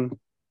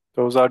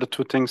 Those are the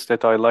two things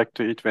that I like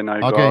to eat when I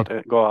go Okay.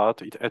 out. Go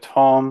out. Eat at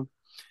home.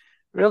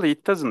 Really,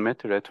 it doesn't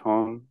matter at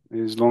home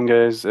as long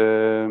as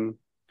I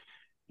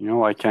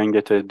can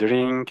get a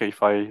drink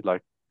if I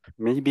like.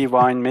 Maybe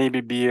wine,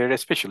 maybe beer,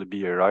 especially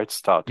beer, right?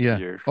 Stout Yeah.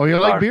 beer, Oh, you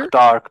like dark, beer?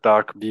 dark,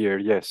 dark beer.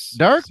 Yes,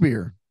 Dark yes.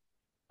 beer.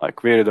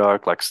 Like very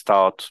dark, like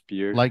stout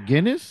beer. Like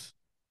Guinness?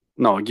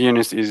 No,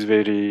 Guinness is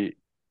very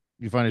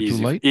You find it too easy,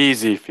 light?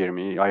 easy for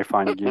me. I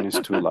find Guinness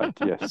too light.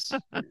 Yes.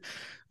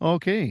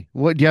 Okay.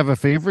 What do you have a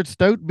favorite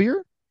stout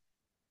beer?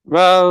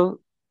 Well,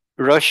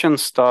 Russian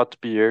stout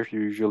beer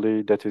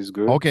usually that is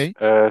good. Okay.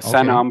 Okay.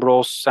 San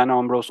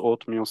Ambrose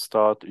oatmeal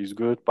stout is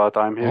good, but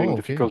I'm having Oh,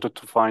 okay. difficulty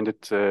to find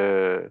it.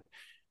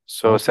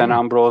 So San Okay.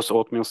 Ambrose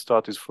oatmeal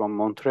stout is from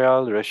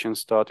Montreal. Russian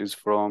stout is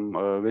from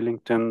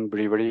Wellington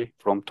Brewery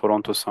from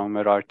Toronto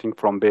somewhere. I think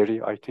from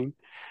Barrie. I think.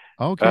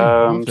 Okay.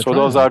 I'll have to So try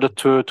those are that. the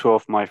two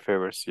of my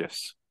favorites.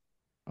 Yes.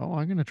 Oh,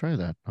 I'm gonna try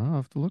that. I'll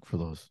have to look for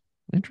those.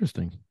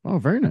 Interesting. Oh,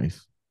 very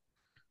nice.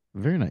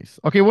 Very nice.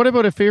 Okay, what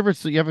about a favorite?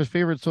 So you have a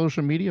favorite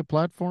social media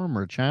platform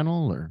or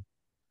channel or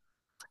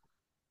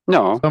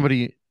No,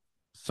 somebody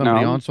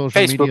no. on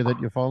social media Facebook, that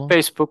you follow?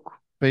 Facebook.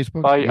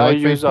 Facebook? I You I like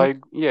use Facebook?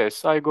 I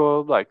yes, I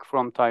go like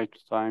from time to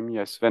time.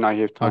 Yes, when I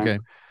have time, Okay.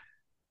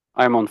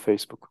 I'm on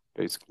Facebook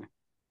basically.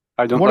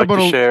 I don't What like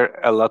about to share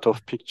a lot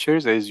of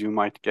pictures, as you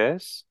might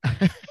guess.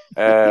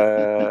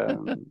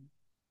 Um, yeah.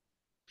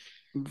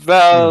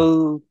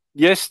 well,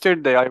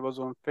 yesterday I was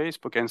on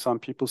Facebook and some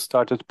people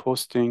started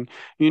posting,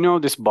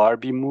 this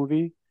Barbie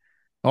movie,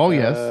 Oh,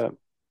 yes. uh,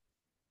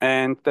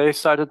 and they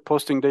started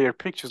posting their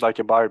pictures like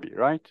a Barbie,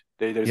 right?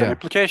 There's an Yeah.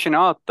 application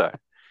out there.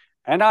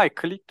 And I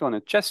clicked on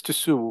it just to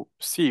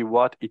see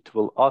what it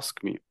will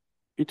ask me.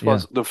 It Yeah.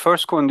 was the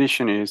first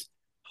condition is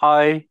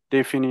high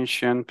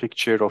definition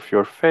picture of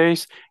your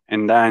face,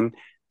 and then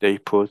they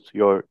put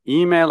your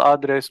email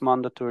address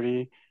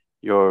mandatory,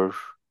 your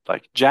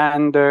like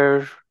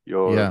gender,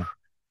 your Yeah.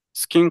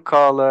 skin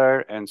color,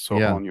 and so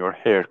Yeah. on, your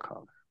hair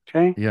color.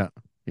 Okay. Yeah.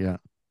 Yeah.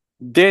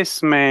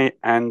 This may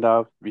end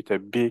up with a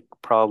big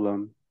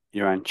problem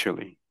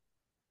eventually,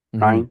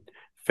 Hmm. right?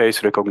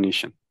 Face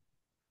recognition.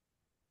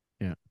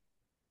 Yeah.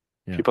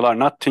 Yeah. People are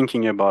not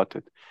thinking about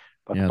it.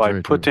 But Yeah. It's by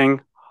very true.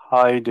 putting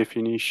high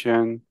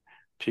definition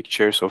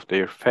pictures of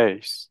their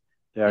face,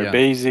 they are Yeah.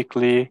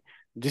 basically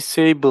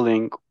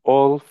disabling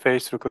all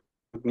face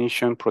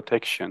recognition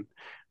protection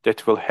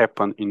that will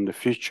happen in the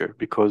future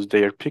because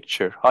their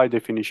picture, high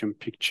definition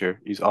picture,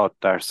 is out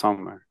there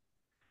somewhere.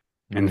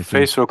 And I see.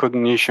 face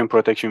recognition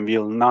protection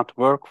will not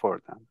work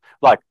for them.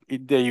 Like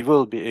they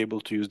will be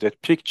able to use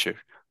that picture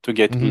to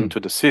get Hmm. into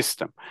the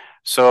system.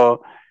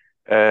 So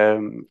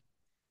um,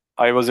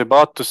 I was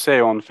about to say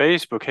on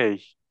Facebook,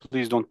 hey,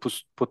 please don't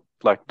put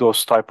like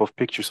those type of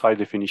pictures, high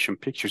definition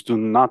pictures. Do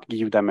not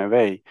give them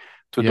away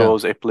to Yeah.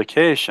 those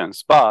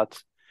applications.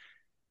 But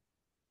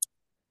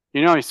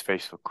it's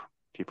Facebook.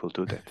 People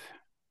do that.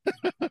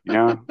 You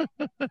know.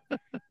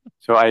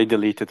 So I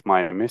deleted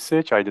my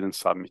message. I didn't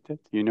submit it.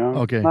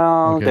 Okay.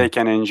 Well, they Okay.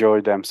 can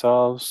enjoy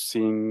themselves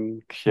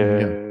seeing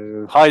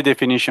Yeah. high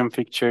definition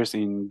pictures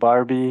in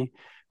Barbie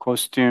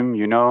costume.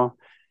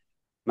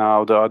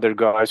 Now the other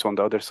guys on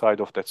the other side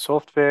of that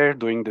software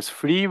doing this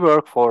free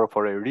work for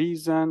a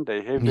reason.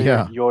 They have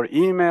Yeah. your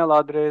email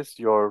address,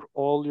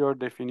 all your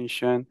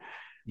definition,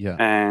 Yeah.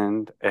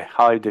 and a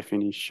high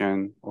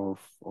definition of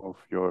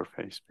your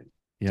face,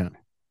 Yeah.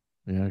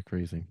 basically. Yeah.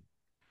 Crazy.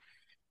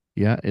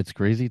 Yeah. It's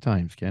crazy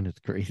times, Ken. It's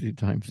crazy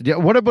times. Yeah.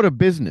 What about a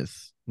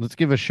business? Let's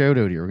give a shout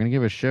out here. We're going to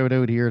give a shout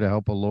out here to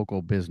help a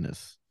local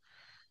business.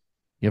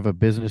 You have a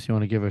business you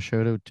want to give a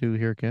shout out to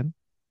here, Ken?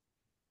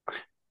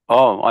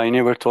 Oh, I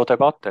never thought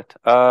about that.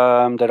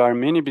 There are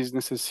many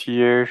businesses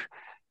here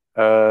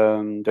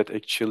that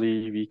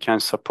actually we can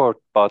support,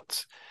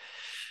 but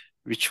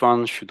which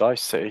one should I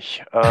say?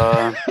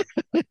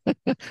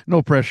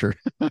 No pressure.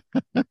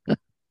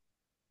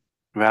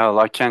 Well,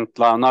 I can't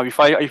now.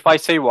 If I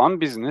say one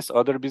business,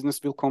 other business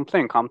will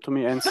complain, come to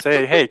me and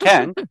say, "Hey,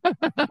 Ken,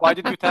 why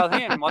did you tell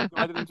him? Why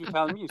didn't you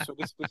tell me?" So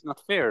this is not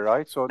fair,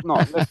 right? So no,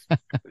 let's skip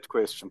that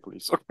question,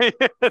 please. Okay,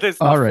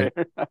 that's All not right.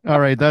 fair. All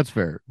right. That's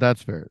fair.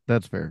 That's fair.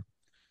 That's fair.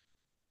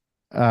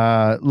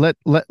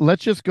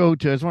 Let's just go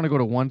to I just want to go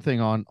to one thing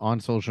on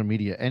social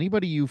media.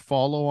 Anybody you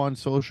follow on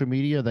social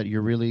media that you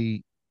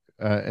really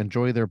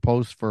enjoy their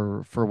posts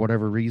for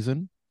whatever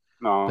reason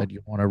No, that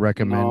you want to no,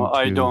 recommend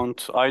I to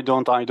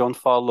don't. I don't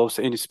follow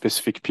any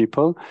specific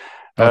people.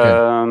 okay.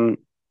 Um,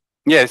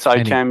 yes, I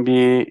Any can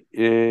be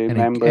a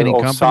member any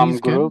of some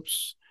companies, Ken?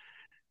 groups.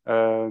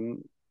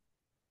 Um,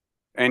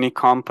 any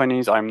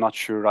companies, I'm not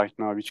sure right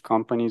now which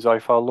companies I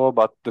follow,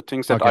 but the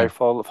things that I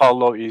Okay.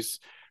 follow is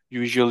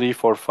usually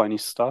for funny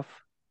stuff.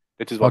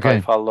 That is what I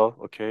Okay. follow.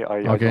 Okay, I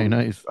Okay, don't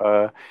nice.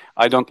 uh,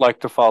 I don't like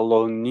to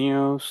follow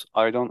news.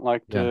 I don't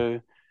like Yeah.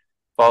 to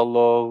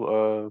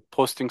follow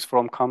postings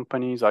from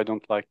companies. I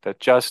don't like that.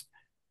 Just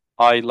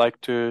I like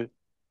to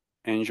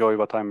enjoy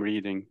what I'm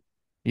reading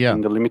Yeah.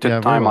 in the limited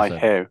Yeah, very time well I said.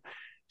 have.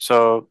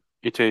 So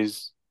it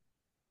is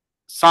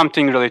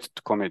something related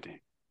to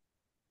comedy.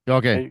 Okay.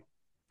 Okay. Okay.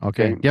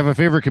 Okay. Do you have a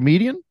favorite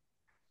comedian?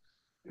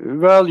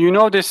 Well,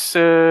 this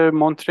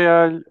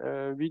Montreal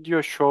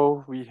video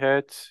show we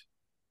had,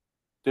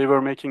 they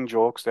were making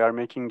jokes. They are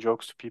making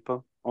jokes to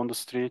people on the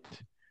street.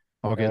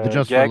 Okay, the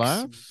Just for Gags.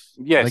 Laughs?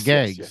 The Yes, yes,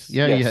 gags. yes,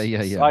 Yeah, yeah, yes,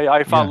 yeah, yes. yeah. I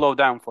Yeah. follow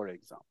them, for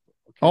example.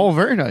 Okay. Oh,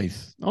 very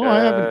nice. Oh, I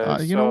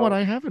haven't. You know what? So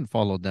I haven't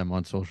followed them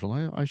on social.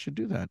 I should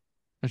do that.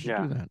 I should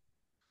do yeah, that.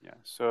 yeah.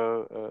 So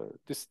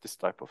this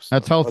type of That's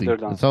stuff. healthy. Other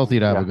than It's healthy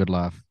to have a yeah, good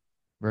laugh.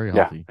 Very yeah,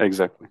 healthy.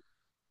 exactly.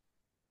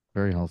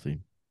 Very healthy.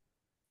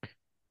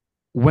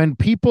 When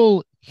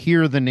people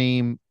hear the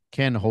name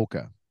Ken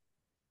Hoka,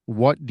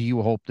 what do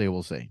you hope they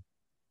will say?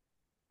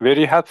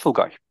 Very helpful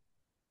guy.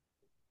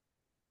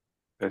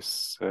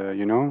 Yes,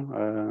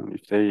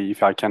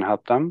 if I can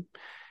help them,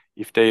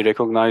 if they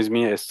recognize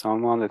me as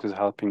someone that is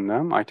helping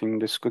them, I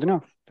think that's good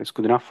enough. That's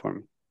good enough for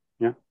me.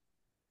 Yeah.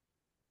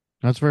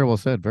 That's very well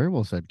said. Very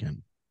well said,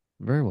 Ken.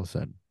 Very well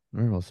said.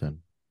 Very well said.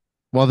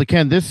 Well, the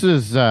Ken, this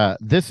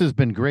has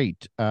been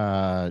great.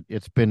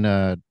 It's been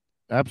a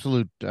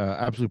absolute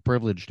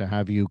privilege to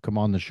have you come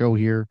on the show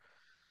here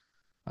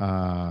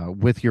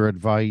with your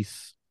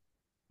advice.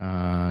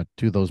 to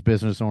those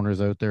business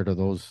owners out there, to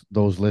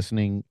those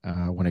listening,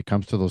 when it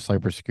comes to those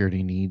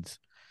cybersecurity needs.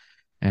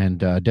 And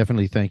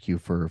definitely thank you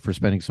for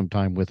spending some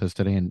time with us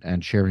today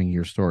and sharing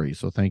your story.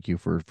 So thank you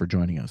for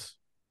joining us.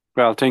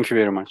 Well, thank you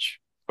very much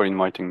for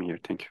inviting me here.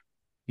 Thank you.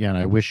 Yeah, and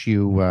I wish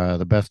you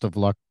the best of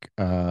luck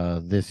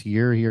this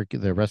year here,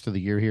 the rest of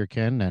the year here,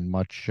 Ken, and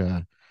much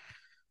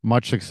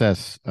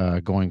success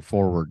going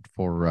forward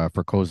for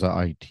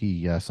Koza IT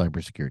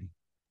cybersecurity.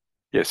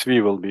 Yes,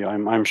 we will be.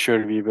 I'm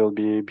sure we will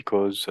be,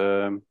 because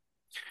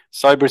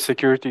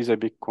cybersecurity is a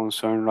big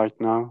concern right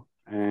now,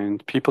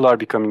 and people are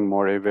becoming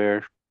more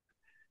aware,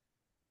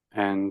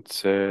 and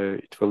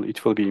it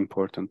will be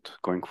important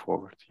going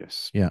forward.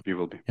 Yes, Yeah, we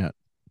will be.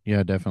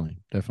 Yeah, definitely.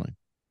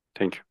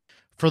 Thank you.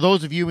 For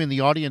those of you in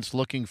the audience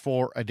looking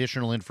for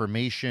additional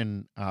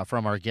information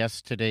from our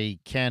guest today,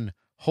 Ken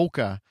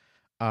Hoca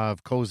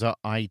of Koza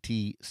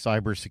IT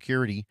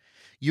Cybersecurity,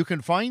 you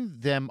can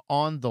find them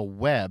on the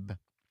web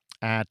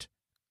at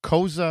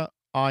kozait.ca.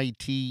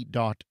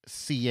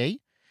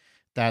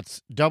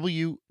 That's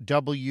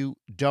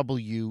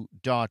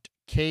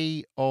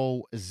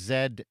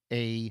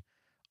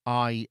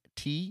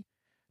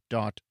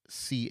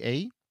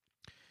www.kozait.ca.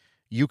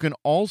 You can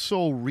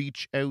also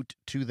reach out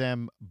to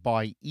them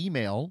by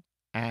email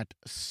at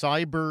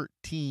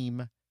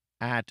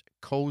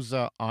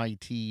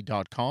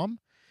cyberteam@kozait.com.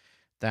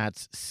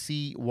 That's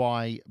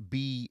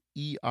CYBERTEAM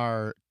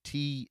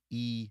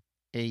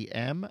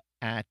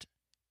at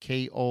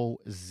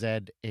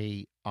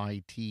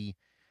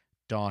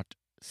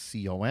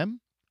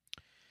KOZAIT.com.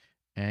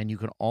 And you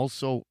can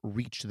also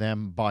reach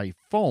them by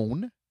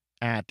phone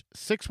at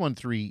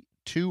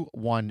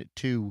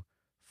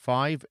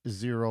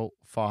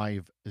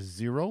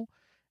 613-212-5050,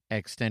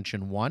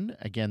 extension 1.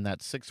 Again,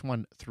 that's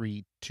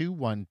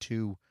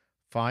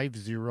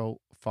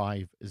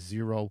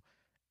 613-212-5050,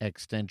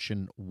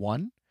 extension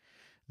 1.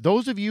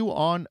 Those of you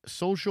on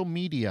social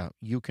media,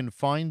 you can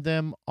find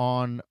them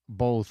on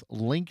both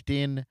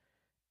LinkedIn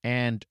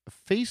and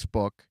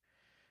Facebook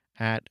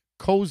at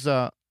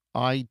Koza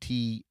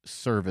IT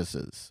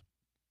Services.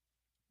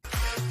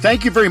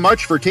 Thank you very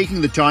much for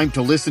taking the time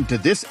to listen to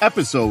this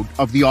episode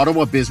of the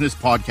Ottawa Business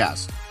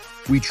Podcast.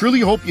 We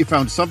truly hope you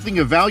found something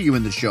of value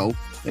in the show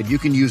that you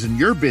can use in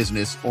your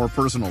business or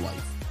personal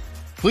life.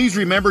 Please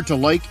remember to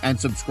like and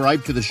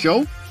subscribe to the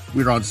show.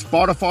 We're on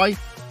Spotify,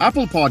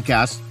 Apple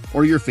Podcasts,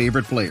 or your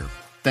favorite player.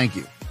 Thank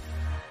you.